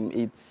book,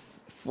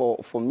 it's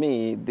for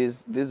me,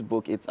 this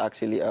book, it's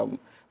actually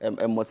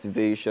a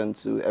motivation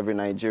to every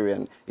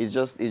Nigerian. It's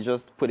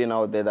just putting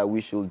out there that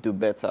we should do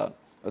better.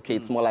 Okay,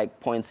 it's more like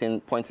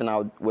pointing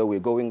out where we're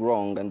going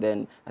wrong, and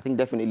then I think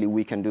definitely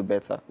we can do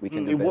better. We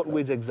can do better. In what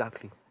ways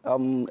exactly?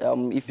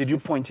 Did you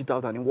point it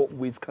out, and in what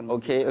ways can we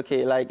do it?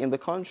 Okay, like in the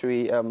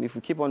country, if we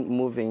keep on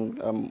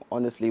moving,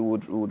 honestly, we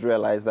would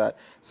realize that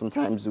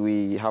sometimes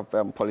we have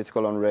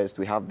political unrest,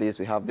 we have this,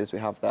 we have this, we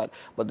have that.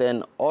 But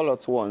then all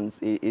at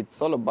once,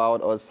 it's all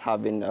about us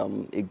having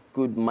a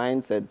good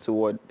mindset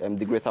toward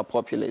the greater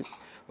populace.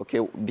 Okay,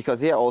 because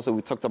here also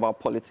we talked about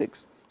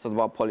politics. It's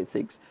about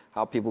politics,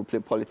 how people play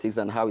politics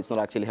and how it's not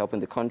actually helping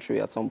the country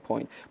at some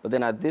point. But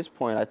then at this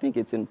point, I think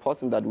it's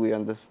important that we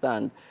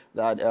understand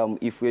that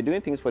if we're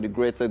doing things for the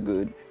greater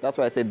good, that's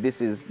why I said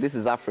this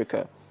is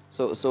Africa.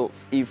 So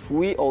if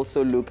we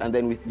also look and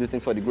then we do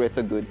things for the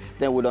greater good,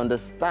 then we'd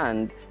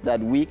understand that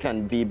we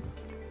can be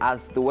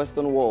as the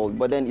Western world,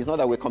 but then it's not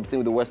that we're competing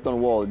with the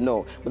Western world,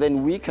 no. But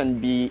then we can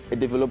be a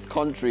developed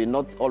country,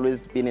 not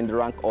always being in the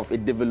rank of a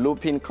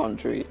developing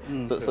country.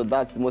 So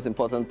that's the most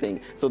important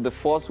thing. So the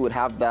force would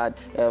have that,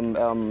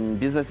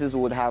 businesses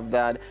would have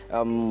that,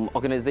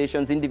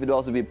 organizations,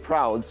 individuals would be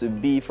proud to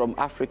be from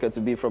Africa, to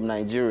be from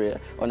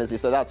Nigeria, honestly.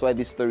 So that's why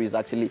this story is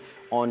actually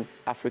on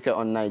Africa,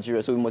 on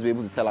Nigeria. So we must be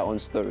able to tell our own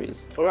stories.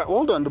 All right,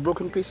 well done. The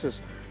Broken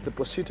Pieces, the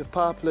pursuit of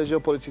power,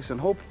 pleasure, politics,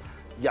 and hope.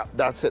 Yeah,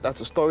 that's it.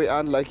 That's a story.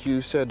 And like you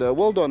said,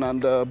 well done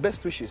and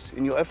best wishes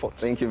in your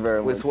efforts. Thank you very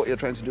much. With what you're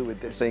trying to do with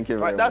this. Thank you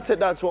very much. Right, that's it.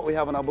 That's what we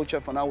have on our book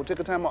chat for now. We'll take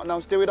a time out now.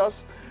 Stay with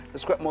us.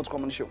 There's quite more to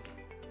come on the show.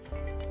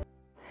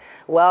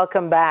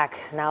 Welcome back.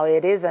 Now,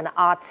 it is an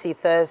Artsy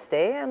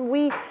Thursday, and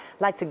we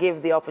like to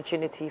give the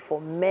opportunity for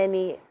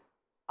many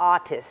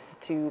artists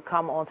to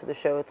come onto the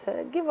show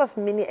to give us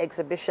mini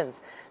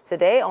exhibitions.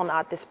 Today on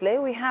Art Display,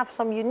 we have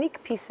some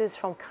unique pieces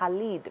from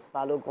Khalid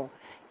Balogun.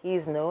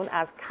 He's known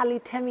as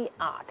Kalitemi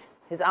Art.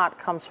 His art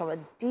comes from a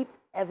deep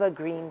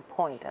evergreen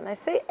point. And I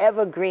say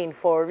evergreen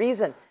for a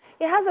reason.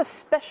 He has a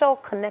special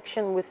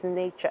connection with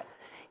nature.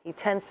 He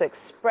tends to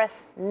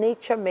express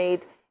nature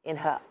made in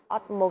her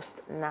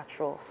utmost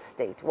natural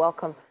state.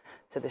 Welcome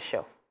to the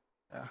show.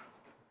 Yeah.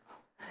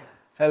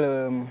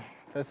 Hello.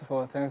 First of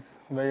all,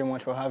 thanks very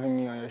much for having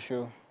me on your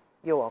show.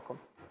 You're welcome.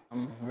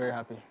 I'm very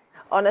happy.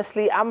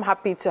 Honestly, I'm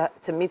happy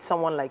to meet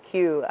someone like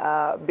you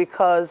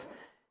because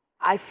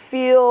I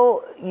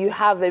feel you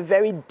have a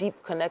very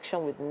deep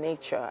connection with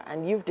nature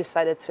and you've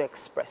decided to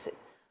express it.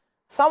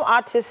 Some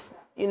artists,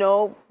 you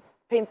know,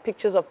 paint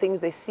pictures of things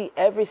they see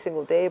every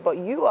single day, but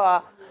you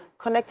are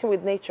connecting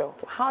with nature.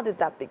 How did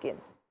that begin?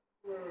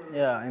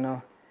 Yeah, you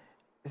know,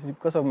 it's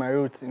because of my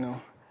roots, you know.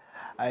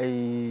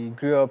 I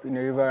grew up in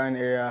a riverine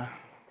area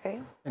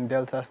in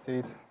Delta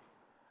State,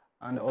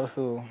 And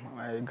also,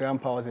 my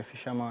grandpa was a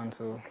fisherman,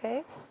 so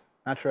okay.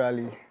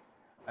 Naturally,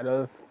 I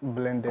just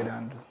blended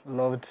and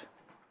loved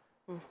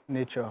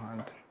nature.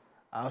 And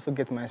I also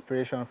get my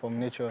inspiration from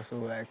nature, so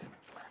like,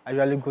 I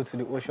usually go to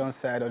the ocean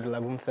side or the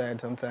lagoon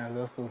side sometimes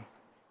just to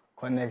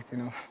connect,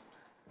 and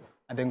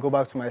then go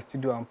back to my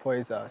studio and pour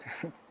it out.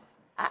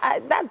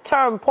 That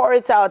term, pour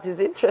it out, is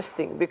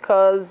interesting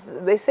because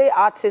they say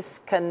artists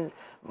can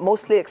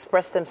mostly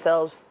express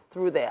themselves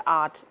through their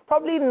art,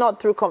 probably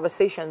not through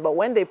conversation, but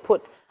when they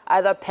put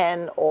either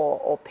pen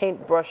or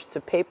paintbrush to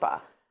paper,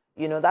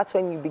 that's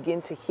when you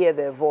begin to hear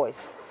their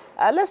voice.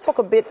 Let's talk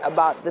a bit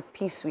about the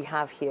piece we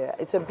have here.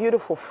 It's a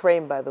beautiful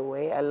frame, by the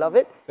way. I love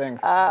it.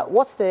 Thanks.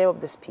 What's the name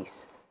of this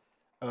piece?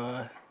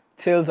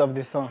 Tales of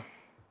the Sun.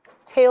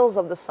 Tales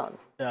of the Sun.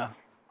 Yeah.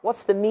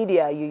 What's the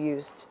media you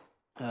used?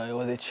 It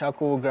was a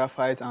charcoal,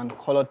 graphite, and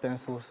colored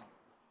pencils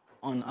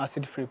on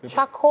acid-free paper.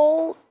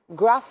 Charcoal,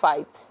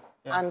 graphite,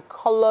 and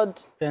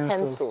colored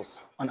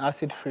pencils. On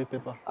acid-free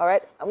paper. All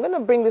right. I'm going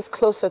to bring this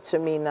closer to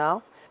me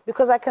now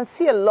because I can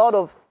see a lot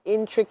of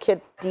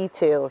intricate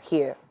detail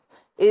here.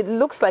 It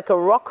looks like a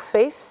rock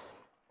face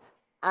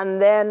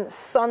and then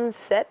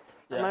sunset.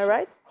 Am I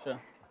right? Sure.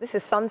 This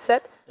is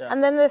sunset. Yeah.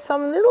 And then there's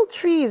some little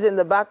trees in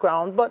the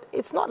background, but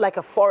it's not like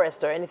a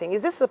forest or anything.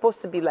 Is this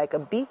supposed to be like a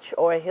beach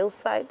or a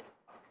hillside?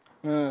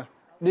 No,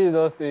 this is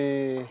just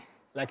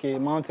like a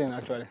mountain,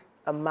 actually.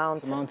 A mountain.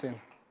 It's a mountain.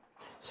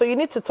 So you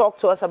need to talk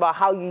to us about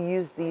how you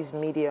use these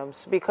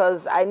mediums,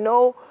 because I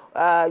know,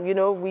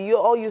 we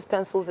all use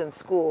pencils in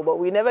school, but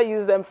we never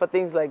use them for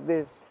things like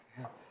this.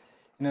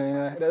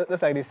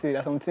 That's like they say,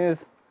 there's some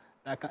things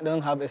that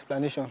don't have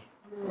explanation.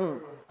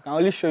 I can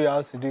only show you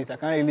how to do it. I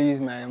can't really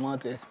use my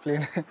mouth to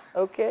explain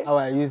how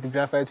I use the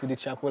graphite with the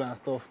charcoal and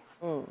stuff.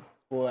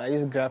 Well, I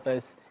use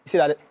graphite. You see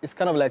that it's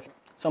kind of like,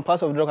 some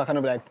parts of the rock are kind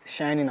of like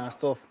shining and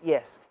stuff.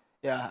 Yes.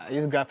 Yeah, I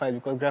use graphite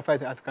because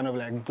graphite has kind of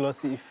like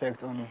glossy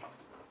effect on.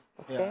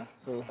 Okay. Yeah,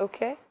 so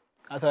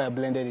that's how I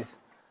blended it.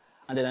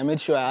 And then I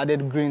made sure I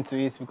added green to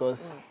it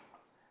because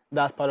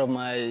that's part of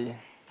my,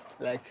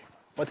 like,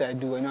 what I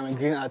do. I'm a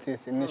green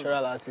artist, a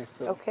natural artist.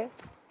 So.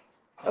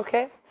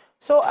 Okay.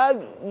 So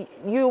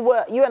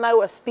you and I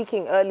were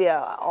speaking earlier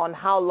on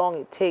how long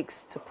it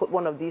takes to put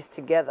one of these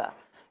together.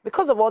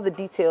 Because of all the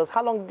details,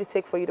 how long did it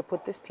take for you to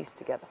put this piece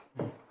together?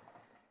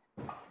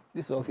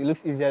 This work, it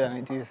looks easier than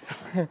it is.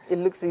 It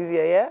looks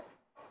easier, yeah?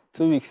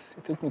 2 weeks.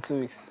 It took me 2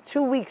 weeks.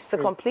 2 weeks to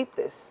complete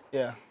this?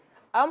 Yeah.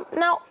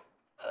 Now,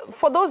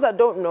 for those that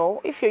don't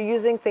know, if you're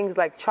using things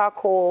like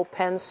charcoal,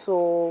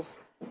 pencils,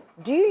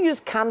 do you use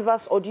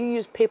canvas or do you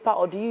use paper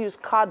or do you use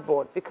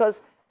cardboard?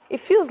 Because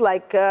it feels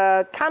like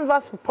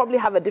canvas would probably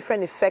have a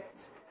different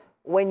effect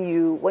when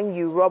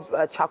you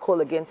rub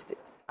charcoal against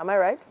it. Am I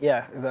right?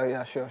 Yeah, exactly.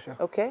 Yeah, sure.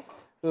 Okay.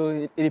 So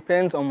it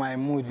depends on my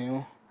mood,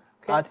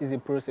 Okay. Art is a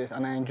process,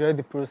 and I enjoy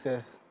the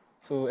process.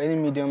 So any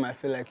medium I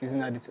feel like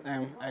using at the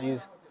time, I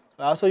use.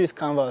 So I also use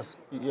canvas,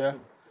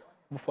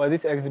 for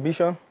this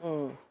exhibition.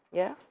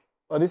 Yeah.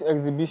 For this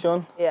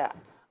exhibition. Yeah.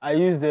 I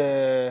use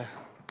the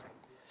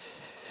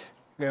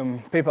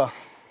paper.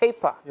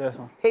 Paper. Yes,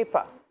 ma'am.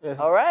 Paper. Yes,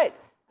 ma'am. All right.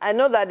 I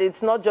know that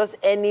it's not just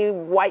any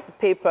white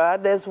paper.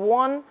 There's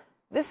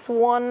this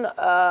one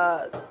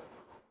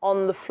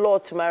on the floor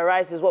to my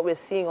right is what we're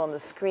seeing on the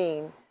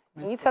screen.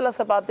 Can you tell us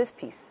about this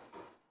piece?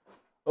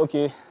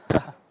 Okay.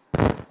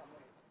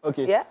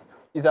 Okay. Yeah?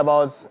 It's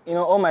about,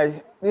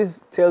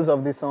 these Tales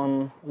of the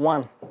Sun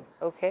 1.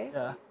 Okay.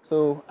 Yeah.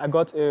 So I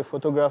got a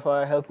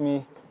photographer help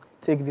me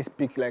take this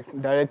pic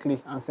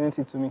directly and sent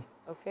it to me.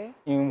 Okay.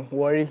 In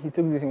Warri. He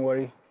took this in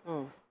Warri.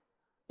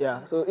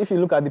 Yeah. So if you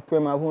look at the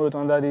poem I wrote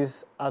under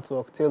this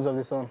artwork, Tales of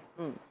the Sun,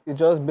 it's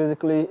just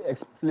basically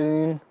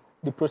explaining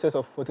the process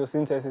of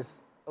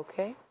photosynthesis.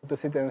 Okay.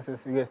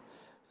 Photosynthesis, you get.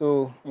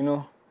 So,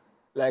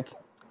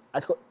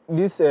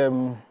 this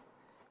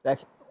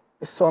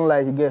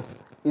sunlight you get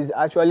is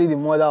actually the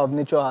mother of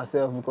nature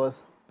herself,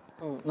 because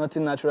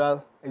nothing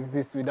natural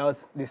exists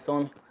without the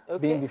sun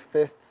being the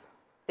first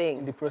thing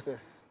in the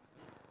process.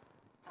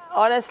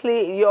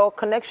 Honestly, your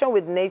connection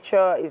with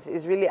nature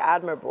is really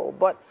admirable.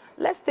 But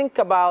let's think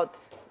about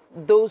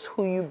those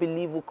who you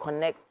believe will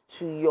connect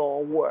to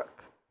your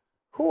work.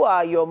 Who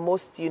are your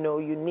most,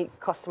 unique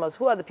customers?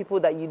 Who are the people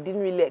that you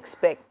didn't really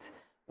expect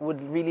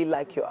would really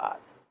like your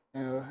art?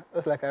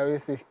 Just like I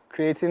always say,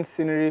 creating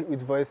scenery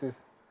with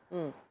voices.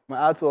 My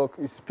artwork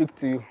will speak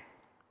to you,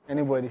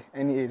 anybody,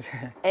 any age.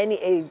 Any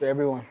age? To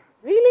everyone.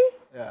 Really?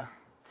 Yeah.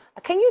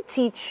 Can you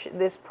teach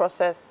this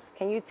process?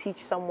 Can you teach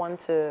someone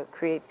to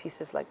create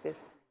pieces like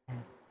this?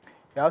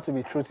 You have to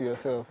be true to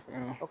yourself,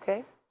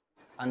 Okay.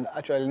 And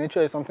actually,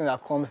 nature is something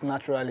that comes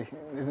naturally.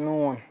 There's no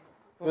one.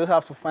 You just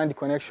have to find the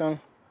connection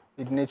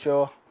with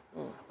nature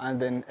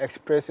and then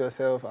express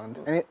yourself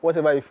and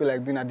whatever you feel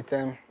like doing at the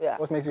time. Yeah.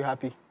 What makes you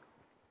happy?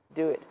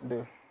 Do it.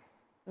 Do.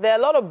 There are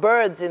a lot of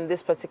birds in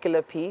this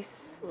particular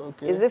piece.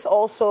 Okay. Is this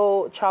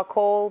also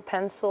charcoal,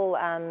 pencil,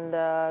 and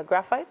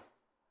graphite?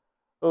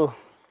 Oh,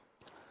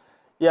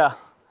 yeah.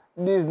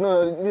 This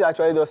is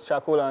actually just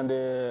charcoal and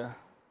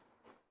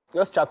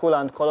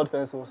colored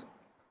pencils.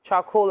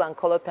 charcoal and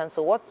colored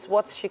pencil.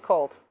 What's she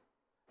called?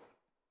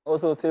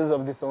 Also, Tales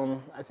of the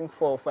Sun, I think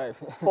 4 or 5.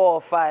 4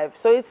 or 5.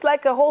 So it's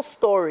like a whole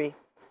story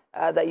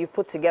that you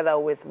put together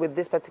with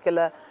this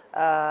particular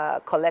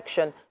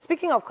collection.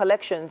 Speaking of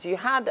collections, you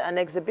had an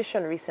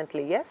exhibition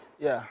recently, yes?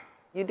 Yeah.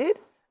 You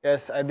did?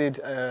 Yes, I did.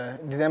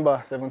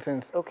 December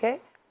 17th. Okay.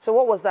 So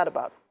what was that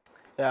about?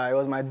 Yeah, it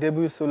was my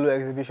debut solo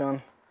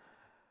exhibition.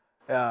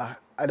 Yeah,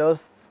 I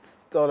just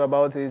thought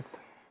about it.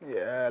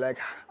 Yeah, like,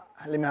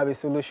 let me have a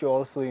solo show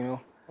also, you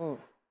know.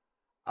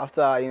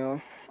 After, you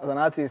know, as an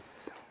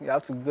artist, you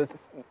have to go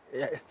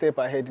a step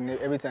ahead in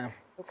every time.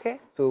 Okay.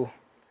 So,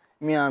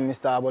 me and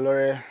Mr.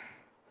 Abolore,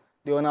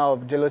 the owner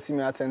of Jealousy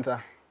Art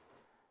Center,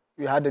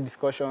 we had a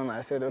discussion.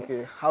 I said,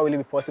 okay, how will it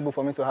be possible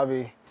for me to have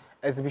a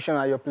exhibition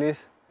at your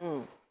place?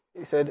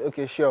 He said,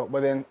 okay, sure.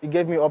 But then he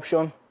gave me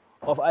option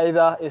of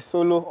either a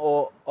solo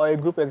or a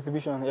group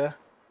exhibition, yeah?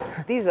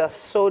 These are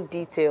so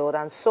detailed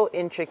and so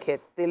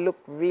intricate. They look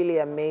really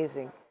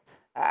amazing.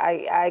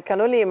 I can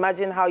only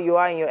imagine how you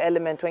are in your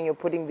element when you're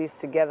putting these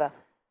together.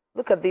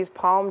 Look at these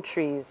palm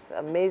trees,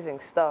 amazing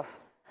stuff.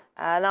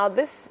 Now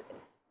this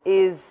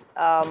is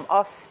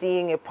us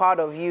seeing a part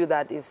of you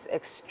that is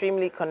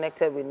extremely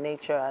connected with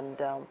nature,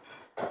 and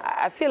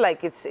I feel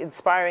like it's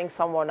inspiring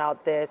someone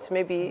out there to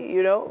maybe,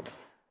 you know,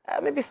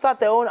 maybe start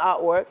their own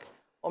artwork,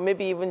 or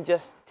maybe even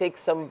just take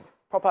some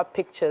proper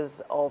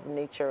pictures of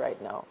nature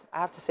right now. I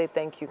have to say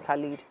thank you,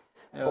 Khalid,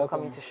 for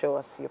coming to show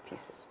us your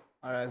pieces.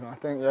 All right, man.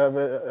 Thank you.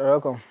 You're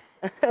welcome.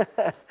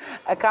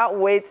 I can't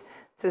wait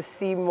to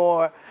see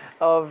more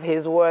of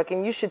his work,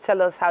 and you should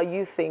tell us how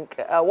you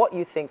think, what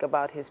you think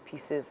about his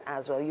pieces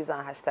as well. Use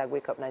our hashtag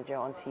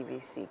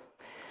WakeUpNigeriaOnTVC.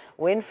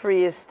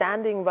 Winfrey is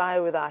standing by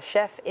with our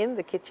chef in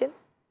the kitchen.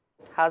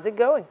 How's it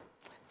going?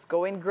 It's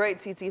going great,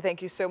 Titi.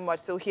 Thank you so much.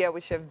 Still here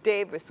with Chef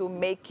Dave. We're still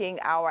making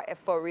our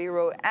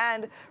eforiro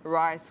and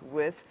rice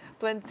with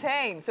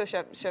plantain. So,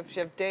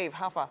 Chef Dave,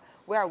 how far?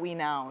 Where are we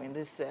now in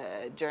this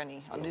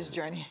journey? On this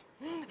journey,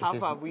 how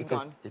far have we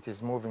gone? It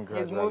is moving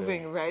gradually. It's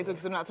moving, right?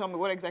 Yes. So now tell me,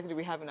 what exactly do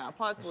we have in our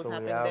pots? What's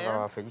happening there? We have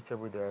our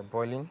vegetable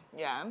boiling.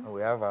 Yeah. And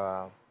we have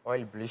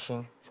oil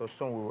bleaching. So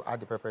soon we'll add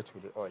the pepper to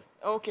the oil.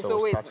 Okay.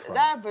 So wait,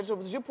 that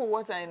vegetable, did you put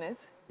water in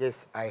it?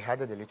 Yes, I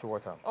added a little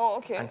water. Oh,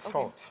 okay. And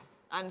salt.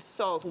 And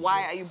salt.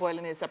 Why are you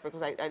boiling it separate?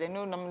 Because I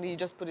know normally you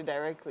just put it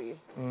directly.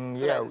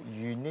 Yeah,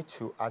 you need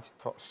to add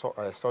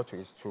salt to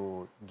it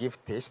to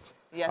give taste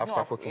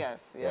after cooking.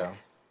 Yes. Yeah.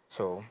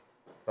 So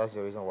that's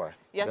the reason why.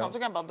 Yes, I'm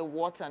talking about the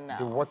water now.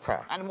 The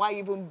water. And why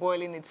even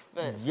boiling it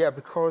first? Yeah,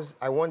 because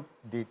I want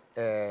the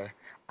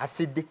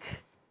acidic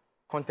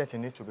content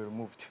in it to be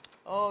removed.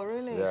 Oh,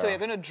 really? Yeah. So you're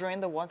going to drain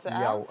the water out?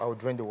 Yeah, I'll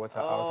drain the water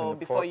out.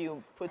 Before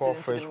you put it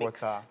into fresh the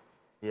mix. water.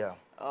 Yeah.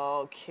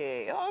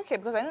 Okay. Okay,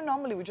 because I know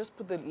normally we just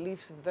put the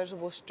leaves and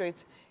vegetables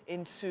straight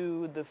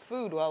into the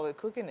food while we're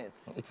cooking it.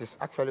 It is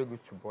actually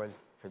good to boil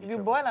vegetable. If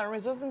you boil and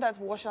rinse, doesn't that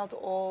wash out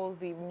all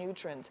the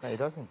nutrients? No, it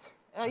doesn't.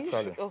 Are you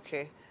sure?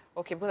 Okay.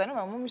 Okay, because I know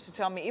my mom used to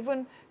tell me,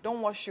 even don't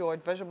wash your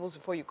vegetables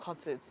before you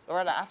cut it, or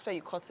rather after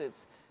you cut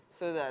it,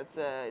 so that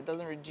it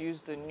doesn't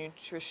reduce the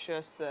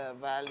nutritious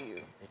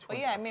value. But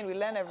yeah, I mean, we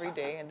learn every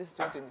day, and this is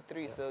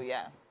 2023, so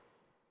yeah.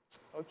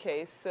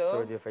 Okay,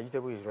 so the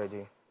vegetable is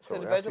ready. So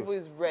the vegetable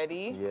is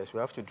ready. Yes, we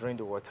have to drain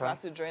the water. We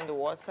have to drain the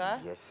water.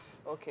 Yes.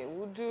 Okay,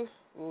 we'll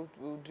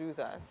do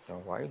that. So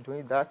while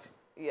doing that,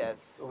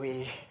 yes,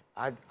 we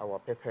add our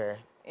pepper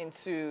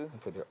into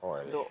the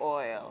oil. The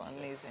oil,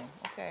 amazing.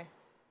 Yes. Okay,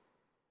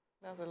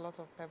 that's a lot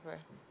of pepper.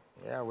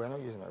 Yeah, we're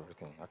not using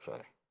everything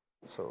actually.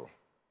 So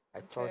I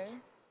thought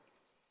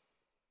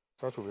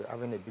we'll be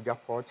having a bigger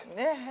pot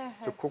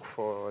to cook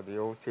for the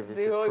whole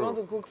TVC crew. You want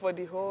to cook for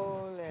the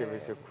whole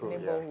TVC crew,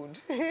 neighborhood.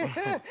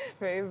 Yeah.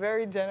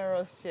 Very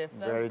generous chef.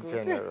 That's very good.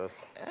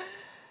 generous.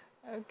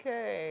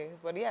 Okay,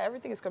 but yeah,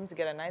 everything is coming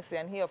together nicely.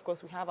 And here, of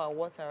course, we have our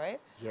water, right?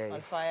 Yes. On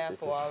fire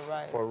for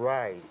our rice. For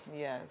rice.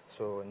 Yes.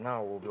 So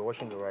now we'll be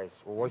washing the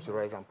rice. We'll wash the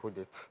rice and put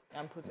it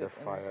in the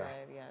fire.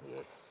 Inside,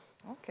 yes.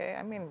 Okay,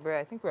 I mean,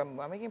 I think we're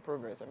making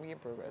progress. We're making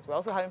progress. We're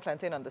also having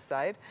plantain on the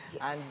side,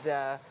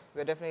 and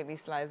we're definitely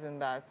slicing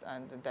that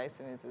and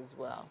dicing it as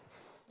well.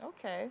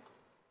 Okay,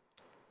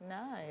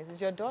 nice. Is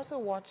your daughter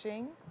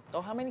watching?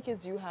 Or how many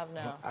kids do you have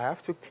now? I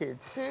have 2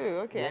 kids.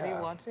 2, okay. Yeah. Are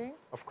you watching?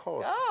 Of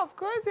course. Oh, of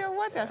course you're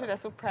watching. Yeah. I'm sure they're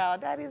so proud.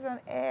 Daddy's on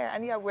air.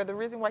 And yeah, we're the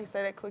reason why he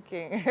started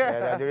cooking. Yeah,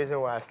 that's the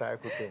reason why I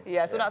started cooking.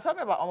 Yeah, so now tell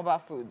me about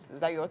Omaba Foods. Is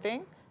that your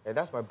thing? Yeah,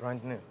 that's my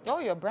brand name. Oh,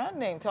 your brand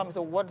name. Tell me,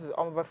 so what is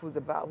Omaba Foods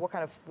about? What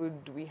kind of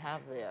food do we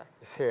have there?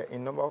 So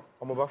in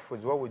Omaba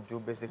Foods, what we do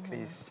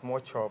basically is small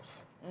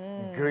chops,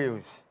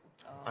 grills,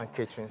 and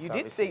catering services.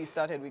 You did say you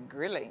started with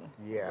grilling,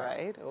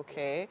 right?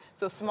 Okay.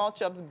 So small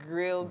chops,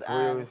 grills,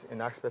 in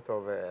aspect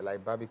of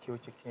like barbecue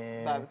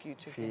chicken,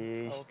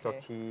 fish,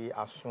 turkey,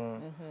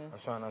 asun, and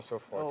so on and so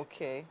forth.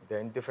 Okay.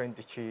 Then different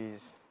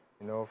dishes,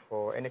 you know,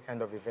 for any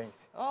kind of event.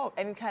 Oh,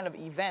 any kind of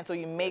event. So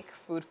you make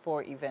food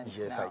for events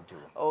Yes, now. I do.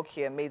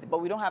 Okay, amazing.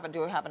 But we don't have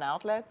do we have an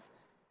outlet?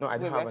 No, I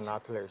don't have an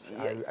outlet.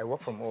 I work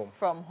from home.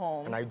 From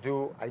home. And I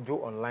do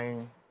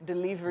online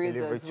deliveries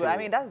as well. I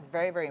mean, that's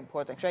very, very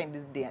important, especially in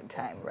this day and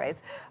time,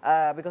 right?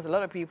 Because a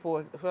lot of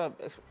people,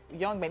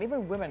 young men,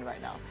 even women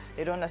right now,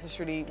 they don't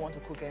necessarily want to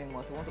cook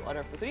anymore, so they want to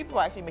order food. So people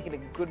are actually making a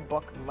good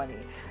buck of money.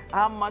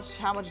 How much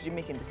did you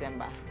make in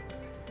December?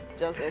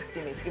 Just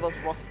estimates. Give us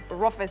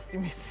rough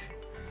estimates.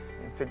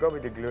 To God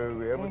with the glory,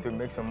 we're able to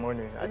make some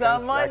money.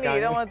 Some money, you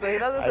don't want to, he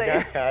doesn't say.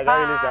 I can't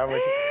really say how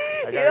much.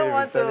 You don't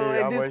want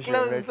to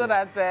disclose so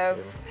that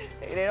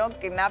they don't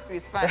kidnap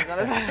his fans.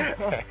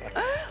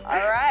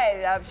 All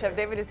right, Chef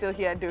David is still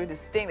here doing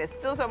this thing. There's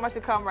still so much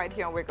to come right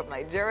here on Wake Up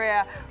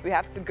Nigeria. We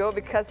have to go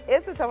because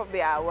it's the top of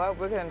the hour.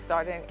 We're going to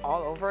start it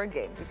all over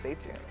again. Just stay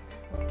tuned.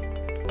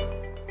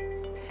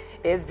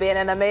 It's been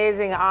an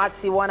amazing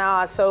artsy 1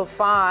 hour so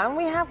far, and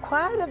we have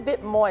quite a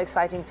bit more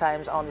exciting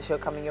times on the show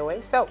coming your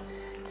way. So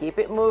keep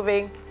it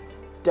moving.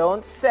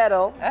 Don't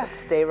settle, but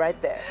stay right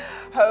there.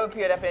 Hope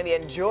you're definitely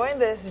enjoying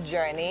this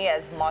journey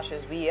as much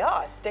as we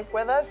are. Stick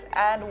with us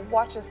and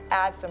watch us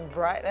add some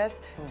brightness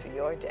to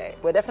your day.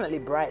 We're definitely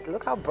bright.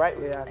 Look how bright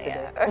we are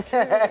today.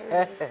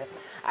 Yeah.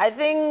 I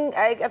think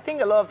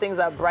a lot of things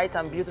are bright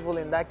and beautiful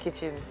in that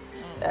kitchen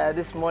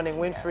this morning.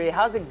 Winfrey,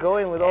 how's it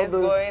going with all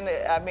those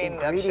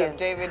ingredients? Chef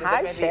David is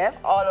Hi, definitely Chef.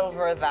 all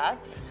over that.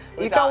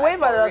 You can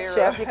wave at us,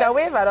 Chef. You can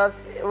wave at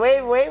us.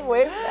 Wave, wave,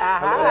 wave.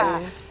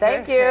 Aha.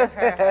 Thank you.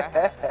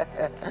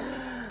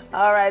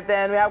 All right,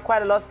 then. We have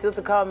quite a lot still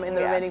to come in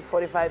the remaining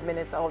 45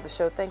 minutes of the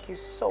show. Thank you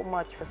so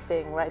much for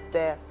staying right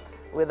there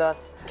with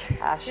us.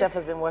 Chef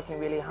has been working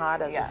really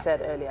hard, as we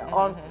said earlier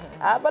on.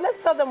 But let's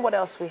tell them what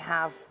else we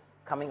have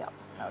coming up.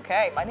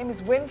 Okay, my name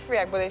is Winfrey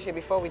Agboleche.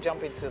 Before we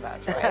jump into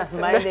that, right?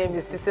 My name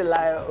is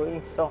Titilayo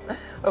Oyinso.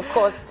 Of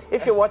course,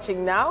 if you're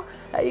watching now,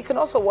 you can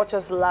also watch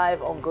us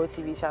live on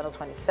GOTV channel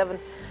 27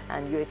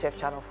 and UHF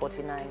channel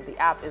 49. The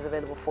app is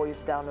available for you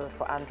to download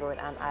for Android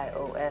and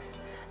iOS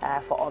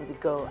for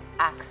on-the-go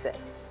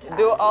access.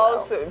 Do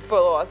also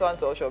follow us on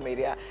social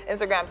media,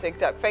 Instagram,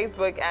 TikTok,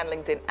 Facebook, and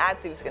LinkedIn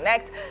at TVC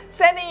Connect.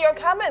 Send in your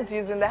comments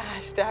using the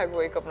hashtag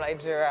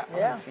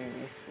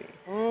WakeUpNigeriaOnTVC.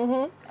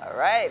 All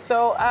right.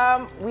 So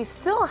we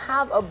still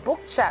have a book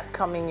chat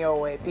coming your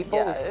way, people.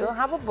 Yes. We still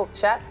have a book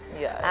chat.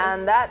 Yes.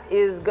 And that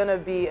is going to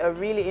be a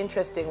really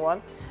interesting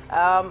one.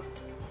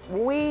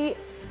 We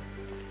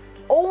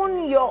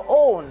Own Your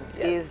Own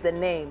is the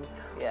name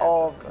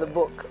of the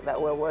book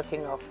that we're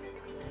working on.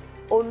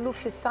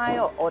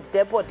 Olufisayo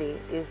Odebode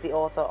is the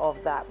author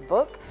of that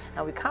book,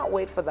 and we can't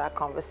wait for that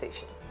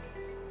conversation.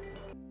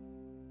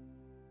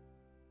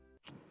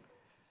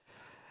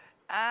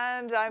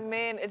 And I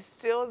mean, it's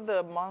still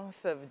the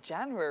month of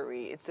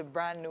January. It's a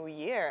brand new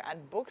year,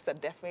 and books are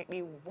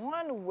definitely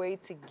one way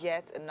to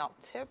get enough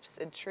tips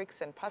and tricks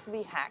and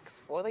possibly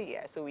hacks for the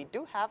year. So we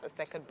do have a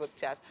second book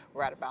chat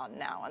right about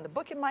now. And the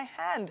book in my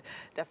hand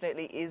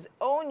definitely is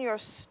Own Your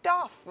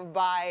Stuff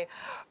by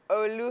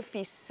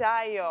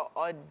Olufisayo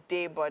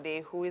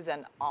Odebode, who is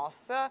an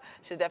author.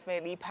 She's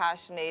definitely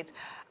passionate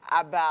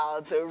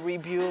about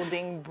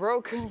rebuilding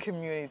broken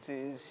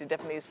communities. She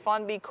definitely is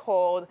fondly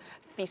called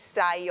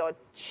Fisayo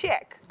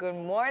Check. Good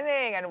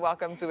morning and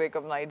welcome to Wake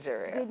Up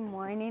Nigeria. Good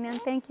morning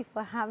and thank you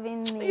for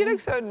having me. You look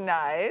so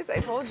nice. I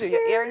told you,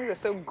 your earrings are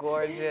so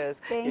gorgeous.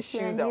 Thank your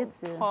shoes are on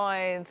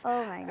point.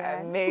 Oh my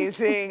God.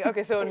 Amazing.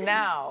 Okay, so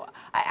now,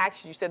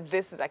 you said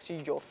this is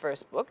actually your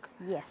first book?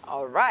 Yes.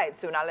 All right,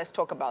 so now let's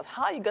talk about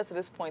how you got to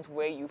this point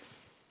where you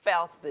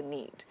felt the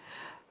need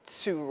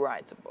to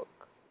write a book.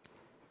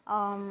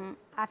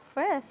 At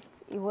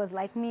first, it was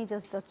like me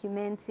just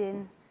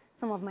documenting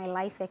some of my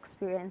life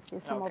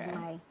experiences, some of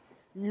my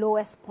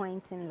lowest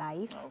points in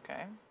life.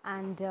 Okay.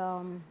 And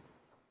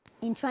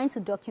in trying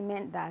to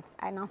document that,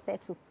 I now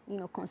started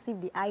to,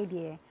 conceive the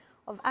idea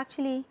of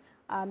actually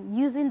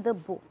using the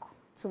book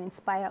to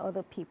inspire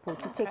other people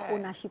to take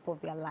ownership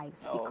of their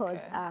lives.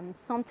 Because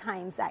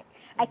sometimes, I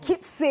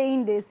keep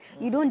saying this,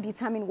 you don't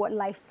determine what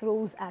life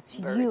throws at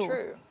you. Very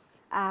true.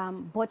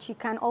 But you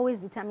can always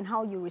determine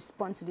how you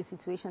respond to the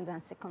situations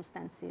and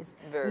circumstances,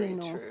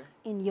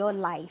 in your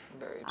life.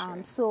 Very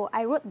true. So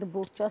I wrote the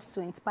book just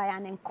to inspire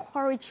and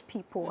encourage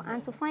people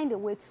and to find a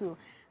way to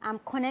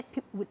connect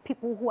with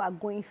people who are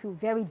going through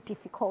very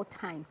difficult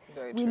times.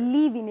 We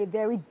live in a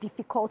very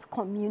difficult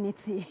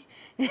community,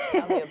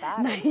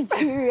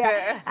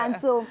 Nigeria. And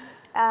so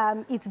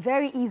it's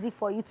very easy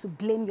for you to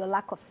blame your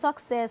lack of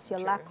success, your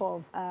lack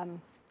of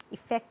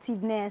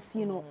effectiveness,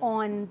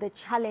 on the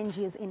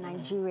challenges in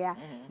Nigeria,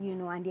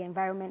 and the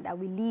environment that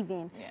we live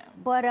in.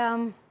 But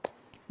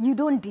you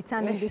don't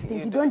determine these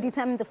things. You don't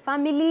determine the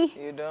family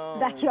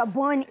that you're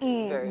born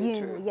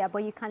in.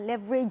 But you can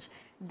leverage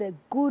the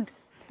good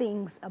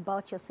things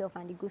about yourself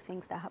and the good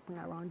things that happen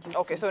around you.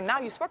 Okay, so now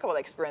you spoke about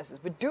experiences,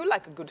 but do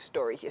like a good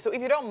story here. So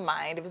if you don't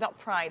mind, if it's not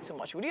prying too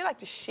much, would you like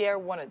to share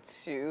one or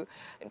two?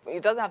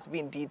 It doesn't have to be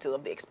in detail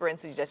of the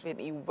experiences that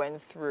you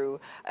went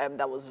through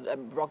that was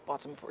rock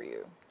bottom for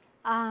you.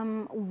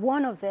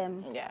 One of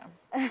them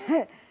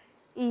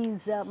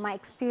is my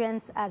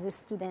experience as a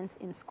student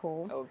in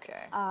school.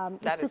 Okay.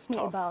 It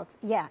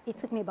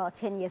took me about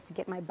 10 years to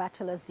get my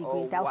bachelor's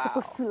degree. Oh, that was wow.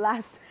 supposed to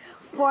last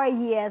 4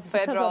 years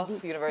because Federal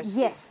of the University.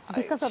 yes,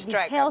 because of the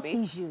health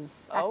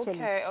issues actually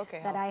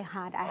that I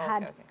had. I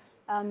had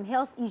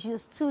health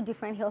issues, 2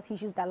 different health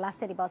issues that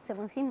lasted about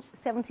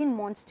 17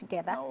 months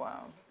together. Oh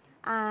wow.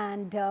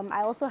 And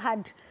I also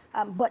had,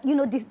 but you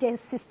know, there's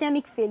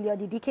systemic failure,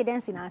 the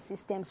decadence in our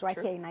systems right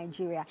here in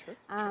Nigeria.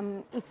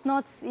 It's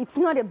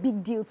not a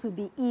big deal to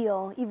be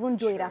ill, even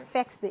though it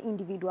affects the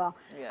individual.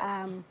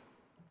 Yes.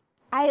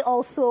 I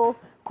also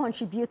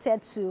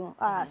contributed to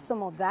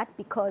some of that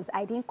because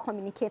I didn't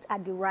communicate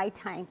at the right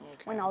time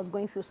when I was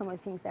going through some of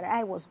the things that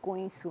I was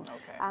going through.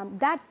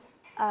 That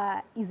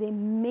is a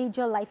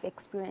major life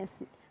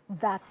experience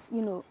that,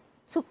 you know,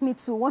 took me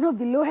to one of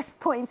the lowest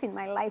points in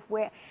my life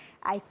where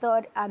I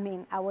thought,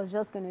 I was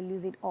just going to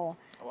lose it all.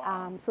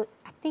 Wow. So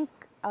I think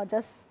I'll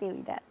just stay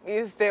with that.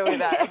 You stay with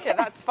that. Okay,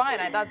 that's fine.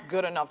 And that's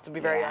good enough, to be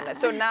very honest.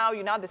 So now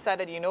you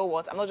decided, you know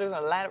what, I'm not just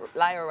going to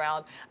lie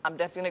around. I'm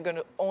definitely going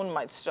to own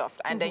my stuff.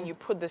 And then you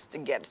put this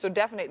together. So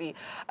definitely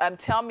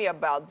tell me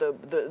about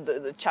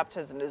the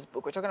chapters in this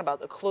book. We're talking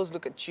about A Close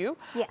Look at You,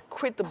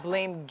 Quit the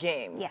Blame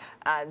Game,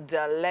 and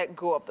Let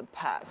Go of the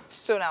Past.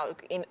 So now,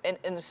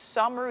 in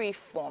summary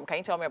form, can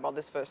you tell me about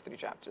these first 3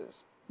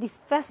 chapters? These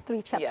first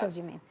 3 chapters,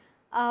 you mean?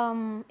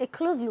 A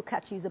Close Look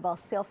at You is about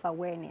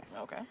self-awareness.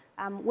 Okay.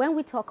 When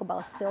we talk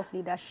about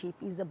self-leadership,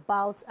 is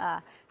about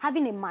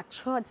having a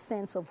matured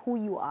sense of who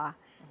you are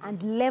and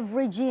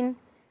leveraging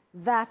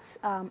that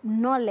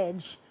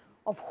knowledge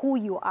of who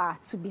you are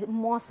to be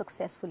more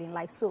successful in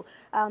life. So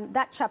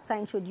that chapter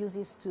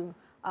introduces to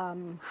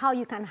how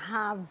you can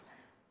have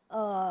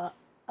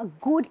a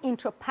good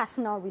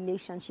interpersonal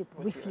relationship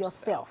with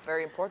yourself.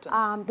 Very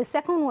important. The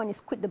second one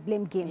is Quit the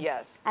Blame Game.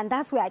 Yes. And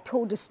that's where I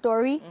told the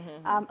story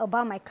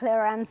about my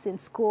clearance in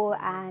school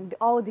and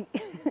all the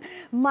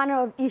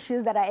manner of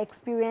issues that I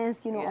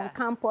experienced, you know, on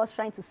campus,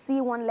 trying to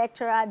see one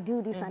lecturer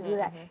do this and do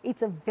that.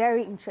 It's a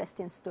very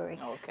interesting story.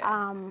 Okay.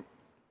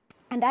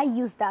 And I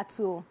used that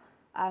to,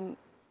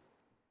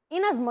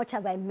 in as much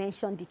as I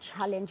mentioned the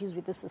challenges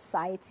with the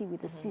society,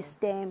 with the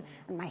system,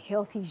 and my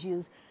health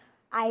issues,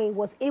 I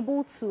was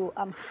able to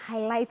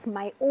highlight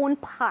my own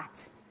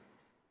part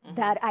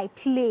that I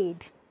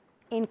played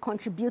in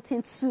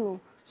contributing to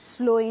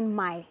slowing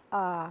my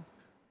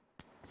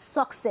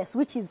success,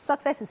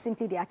 success is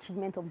simply the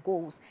achievement of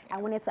goals. I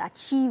wanted to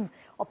achieve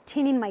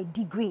obtaining my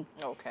degree.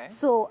 Okay.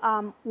 So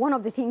one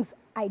of the things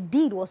I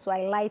did was to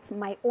highlight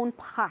my own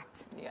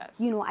part. Yes.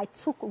 You know, I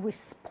took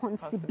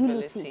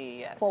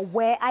responsibility for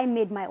where I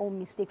made my own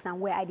mistakes and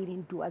where I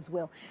didn't do as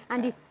well.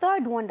 And the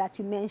third one that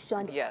you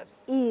mentioned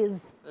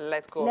is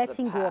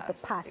letting go of the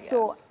past.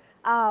 So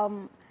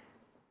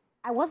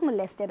I was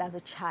molested as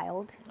a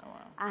child.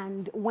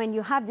 And when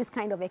you have this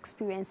kind of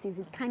experiences,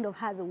 it kind of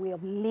has a way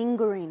of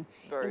lingering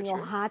in your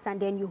heart, and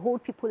then you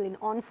hold people in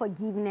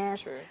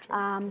unforgiveness.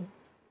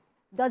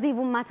 Doesn't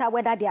even matter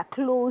whether they are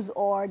close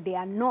or they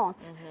are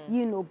not,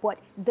 you know, but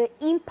the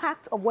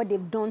impact of what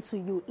they've done to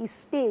you, it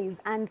stays.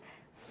 And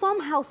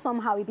somehow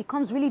it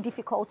becomes really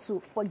difficult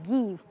to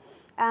forgive.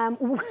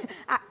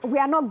 We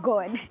are not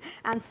God.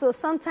 And so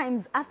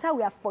sometimes after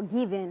we are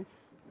forgiven,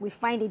 we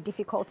find it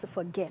difficult to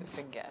forget.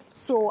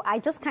 So I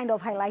just kind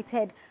of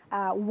highlighted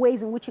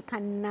ways in which you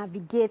can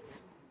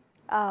navigate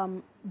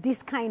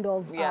this kind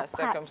of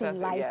parts in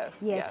life.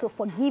 So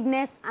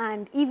forgiveness,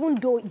 and even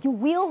though you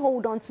will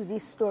hold on to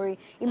this story,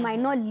 it might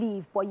not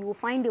leave, but you will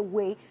find a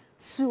way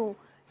to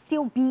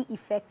still be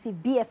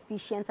effective, be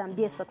efficient, and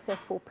be a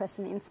successful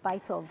person in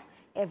spite of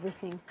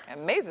everything.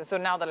 Amazing. So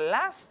now the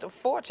last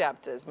 4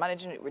 chapters,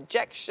 managing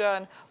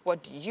rejection,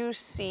 what do you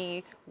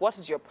see, what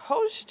is your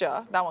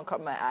posture? That one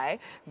caught my eye.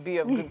 Be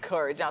of good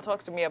courage. Now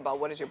talk to me about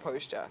what is your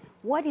posture.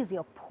 What is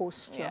your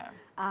posture?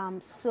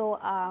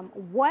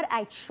 What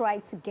I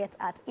tried to get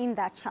at in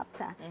that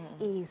chapter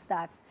is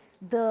that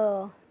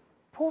the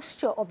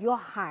posture of your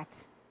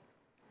heart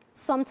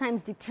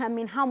sometimes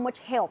determine how much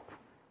help,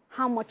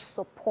 how much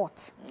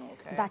support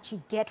that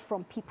you get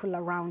from people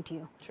around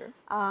you.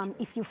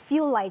 If you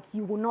feel like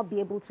you will not be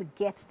able to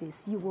get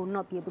this, you will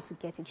not be able to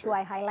get it. So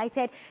I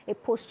highlighted a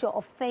posture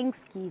of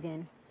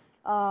thanksgiving,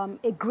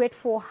 a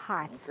grateful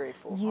heart.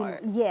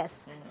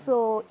 Yes.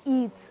 So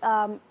it's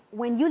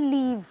when you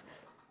live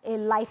a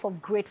life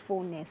of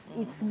gratefulness,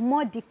 it's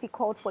more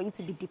difficult for you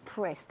to be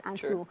depressed and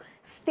to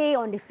stay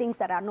on the things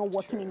that are not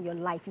working in your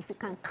life. If you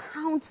can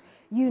count,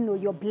 you know,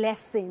 your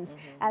blessings.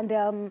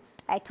 And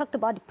I talked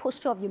about the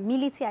posture of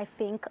humility, I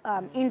think,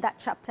 in that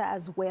chapter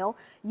as well.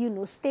 You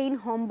know, staying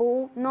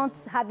humble, not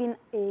having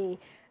a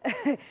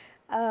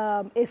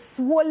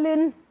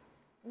swollen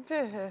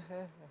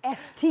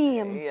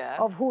esteem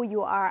of who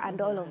you are and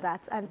all of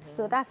that. And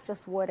so that's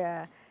just what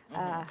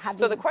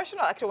So the question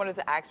I actually wanted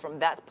to ask from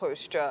that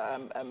posture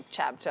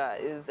chapter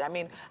is, I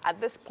mean, at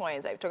this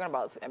point, I'm talking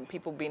about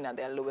people being at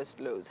their lowest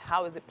lows.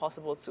 How is it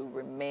possible to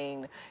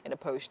remain in a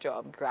posture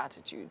of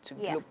gratitude, to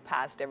look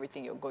past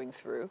everything you're going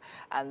through,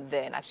 and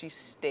then actually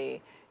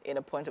stay in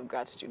a point of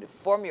gratitude?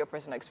 From your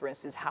personal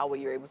experiences, how were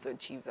you able to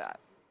achieve that?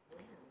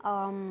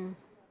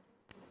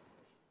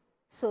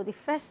 So the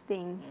first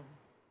thing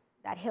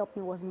that helped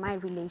me was my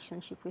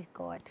relationship with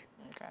God.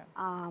 Okay.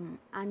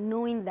 And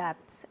knowing that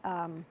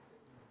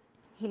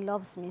He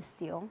loves me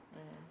still,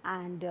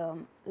 and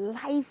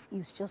life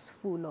is just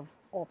full of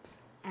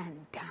ups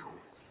and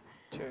downs.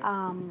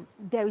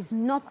 There is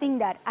nothing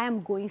that I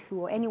am going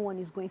through or anyone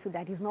is going through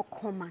that is not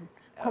common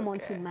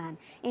to man.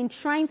 In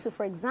trying to,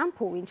 for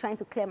example, in trying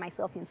to clear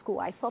myself in school,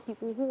 I saw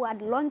people who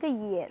had longer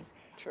years,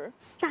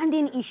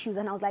 standing issues,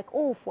 and I was like,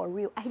 oh, for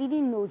real, I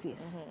didn't know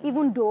this.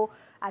 Even though,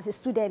 as a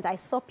student, I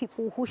saw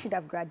people who should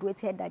have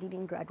graduated that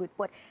didn't graduate.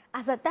 But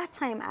as at that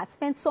time, I had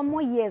spent some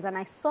more years, and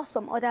I saw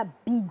some other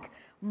big,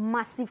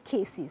 massive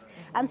cases.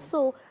 And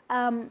so,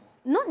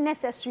 not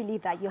necessarily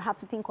that you have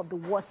to think of the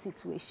worst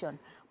situation,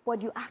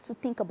 but you have to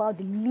think about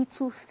the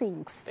little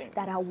things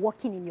that are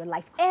working in your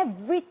life.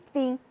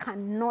 Everything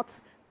cannot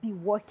be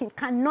working,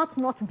 cannot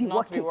not be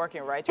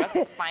working, right? You have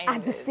to find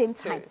at the same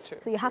time.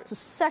 So you have to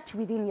search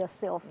within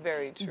yourself.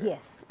 Very true.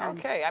 Yes.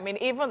 Okay. I mean,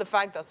 even the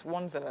fact that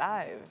one's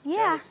alive, you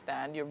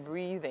understand, you're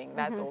breathing,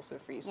 that's also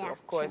free. So,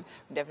 of course,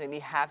 we definitely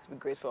have to be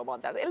grateful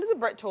about that.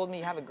 Elizabeth told me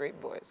you have a great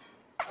voice.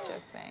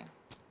 Just saying.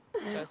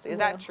 Is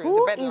that true?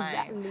 Who it's a bed is line.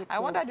 that little? I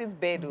wonder this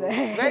bed.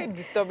 Very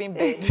disturbing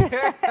bed.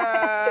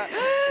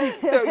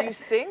 So you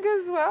sing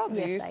as well?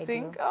 Do you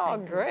sing? Oh,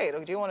 great.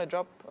 Do you want to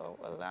drop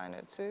a line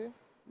or two?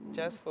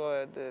 Just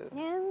for the...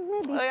 Yeah,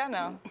 maybe. Oh, yeah,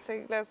 no.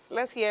 So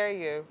let's hear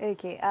you.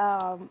 Okay.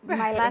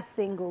 My last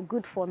single,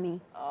 Good For Me.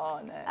 Oh,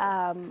 nice.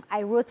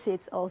 I wrote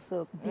it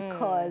also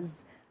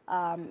because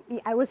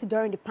I wrote it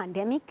during the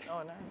pandemic.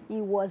 Oh, nice.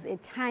 It was a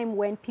time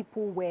when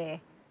people were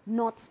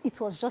not, it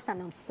was just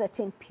an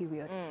uncertain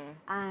period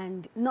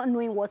and not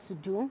knowing what to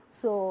do.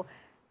 So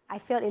I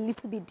felt a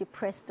little bit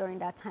depressed during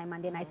that time,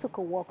 and then I took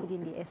a walk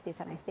within the estate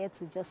and I started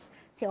to just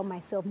tell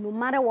myself, no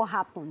matter what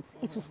happens,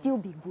 it will still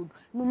be good.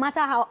 No matter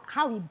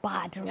how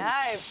bad, you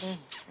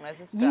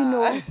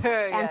know.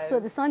 And so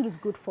the song is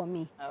Good For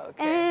Me.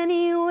 Okay.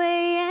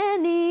 Anyway,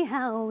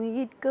 anyhow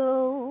it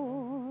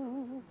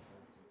goes,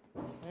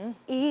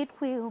 it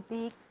will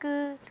be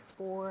good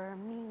for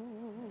me.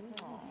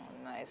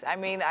 Nice. I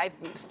mean,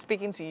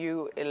 speaking to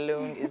you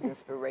alone is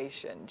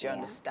inspiration. Do you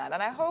understand?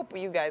 And I hope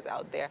you guys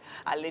out there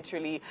are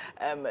literally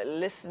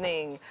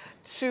listening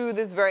to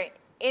this very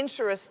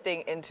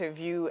interesting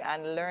interview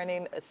and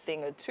learning a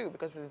thing or two,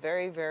 because it's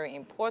very, very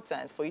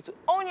important for you to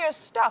own your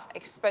stuff,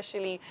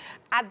 especially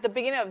at the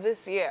beginning of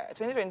this year.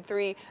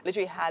 2023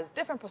 literally has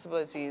different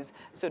possibilities,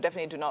 so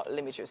definitely do not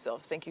limit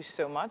yourself. Thank you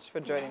so much for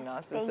joining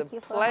us. It's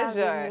a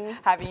pleasure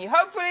having you.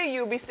 Hopefully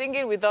you'll be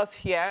singing with us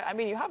here. I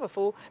mean, you have a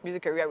full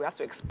music career we have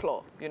to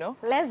explore, you know?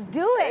 Let's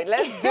do it.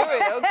 Let's do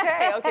it.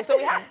 Okay. Okay. So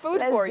we have food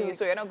for you,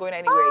 so you're not going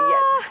anywhere yet.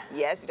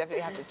 Yes, you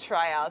definitely have to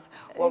try out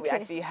what we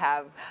actually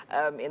have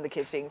in the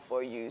kitchen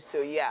for you.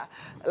 So yeah,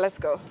 let's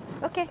go.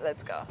 Okay.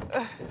 Let's go.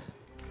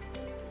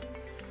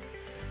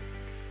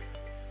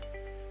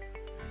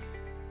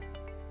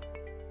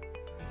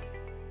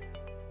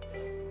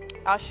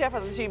 Our chef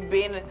has actually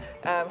been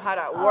hard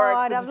at work. Oh,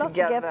 I'd love to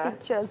get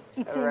pictures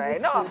eating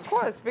this No, food. of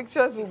course,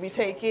 pictures we'll be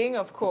taking,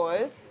 of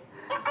course.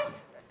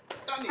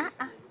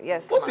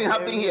 Yes. What's been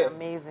happening here?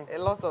 Amazing. A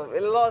lot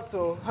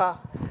of.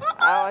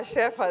 Our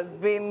chef has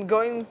been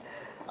going.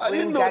 I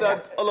didn't know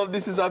that all of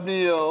this is happening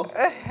here.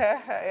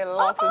 A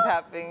lot is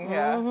happening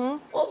here.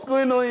 What's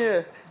going on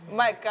here?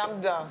 Mike,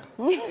 calm down.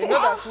 You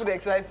know that food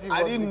excites you.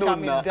 I didn't know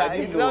that. I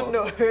didn't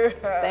know.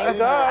 Thank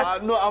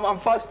God. No, I'm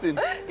fasting.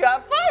 You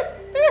are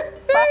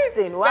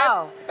fasting.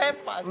 Wow. Spare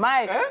fast.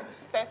 Mike.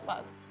 Spare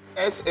fast.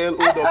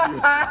 SLOW.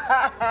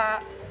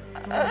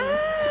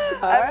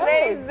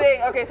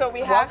 Amazing. Okay, so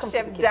we have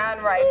Chef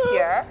Dan right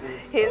here.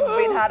 He's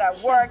been hard at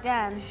work.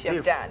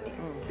 Chef Dan.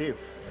 David.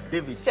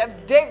 Chef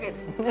David.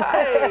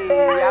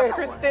 Hey, I've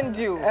christened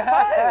you.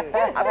 Hey,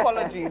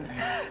 apologies.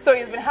 So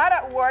he's been hard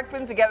at work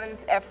putting together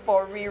this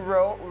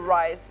eforiro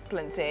rice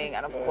plantain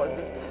and of course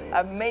this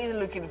amazing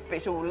looking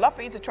fish. So we'd love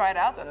for you to try it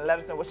out and let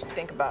us know what you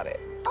think about it.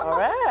 All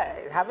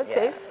right. Have a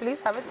taste. Please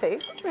have a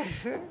taste.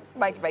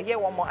 Mike, if I hear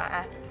one more,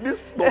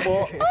 This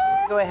more.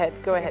 Go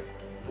ahead. Go ahead.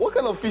 What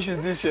kind of fish is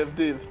this, Chef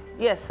Dave?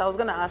 Yes, I was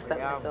going to ask that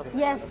myself.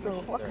 Yes, so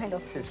what kind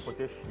of fish?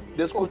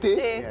 There's kote?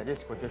 Yeah, this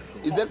kote fish.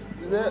 Is that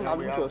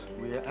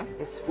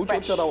It's which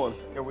fresh. other one?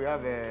 Yeah, we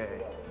have a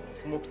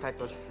smoked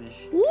Titus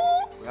fish. Woo!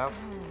 We have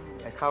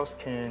a cow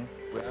skin.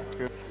 We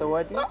have So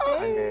what do you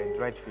think? and a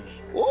dried fish.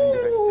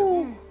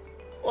 Ooh!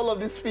 All of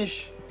this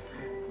fish.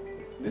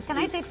 Can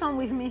I take some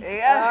with me?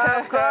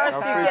 Yeah, of course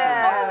you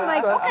can. Oh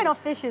my, what kind of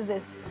fish is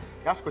this?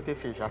 That's kote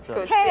fish,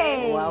 actually.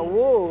 Hey!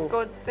 Wow.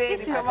 Kote,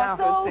 This is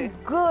so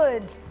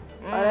good.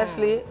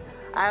 Honestly,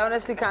 I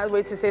honestly can't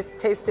wait to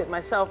taste it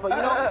myself. But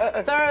you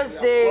know,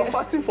 Thursdays. We're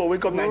fasting for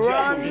Wake Up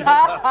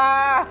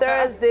Nigeria.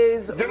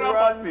 Thursdays general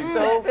run fasting.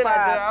 so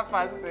fast.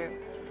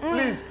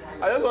 Please,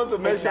 I just want to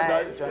mention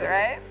that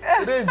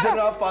today is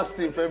general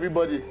fasting for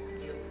everybody.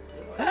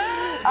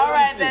 All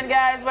right then,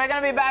 guys. We're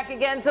going to be back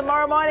again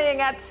tomorrow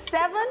morning at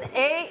 7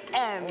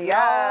 a.m. Y'all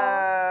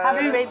have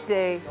a great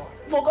day.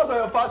 Focus on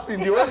your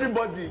fasting,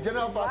 everybody.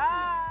 General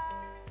fasting.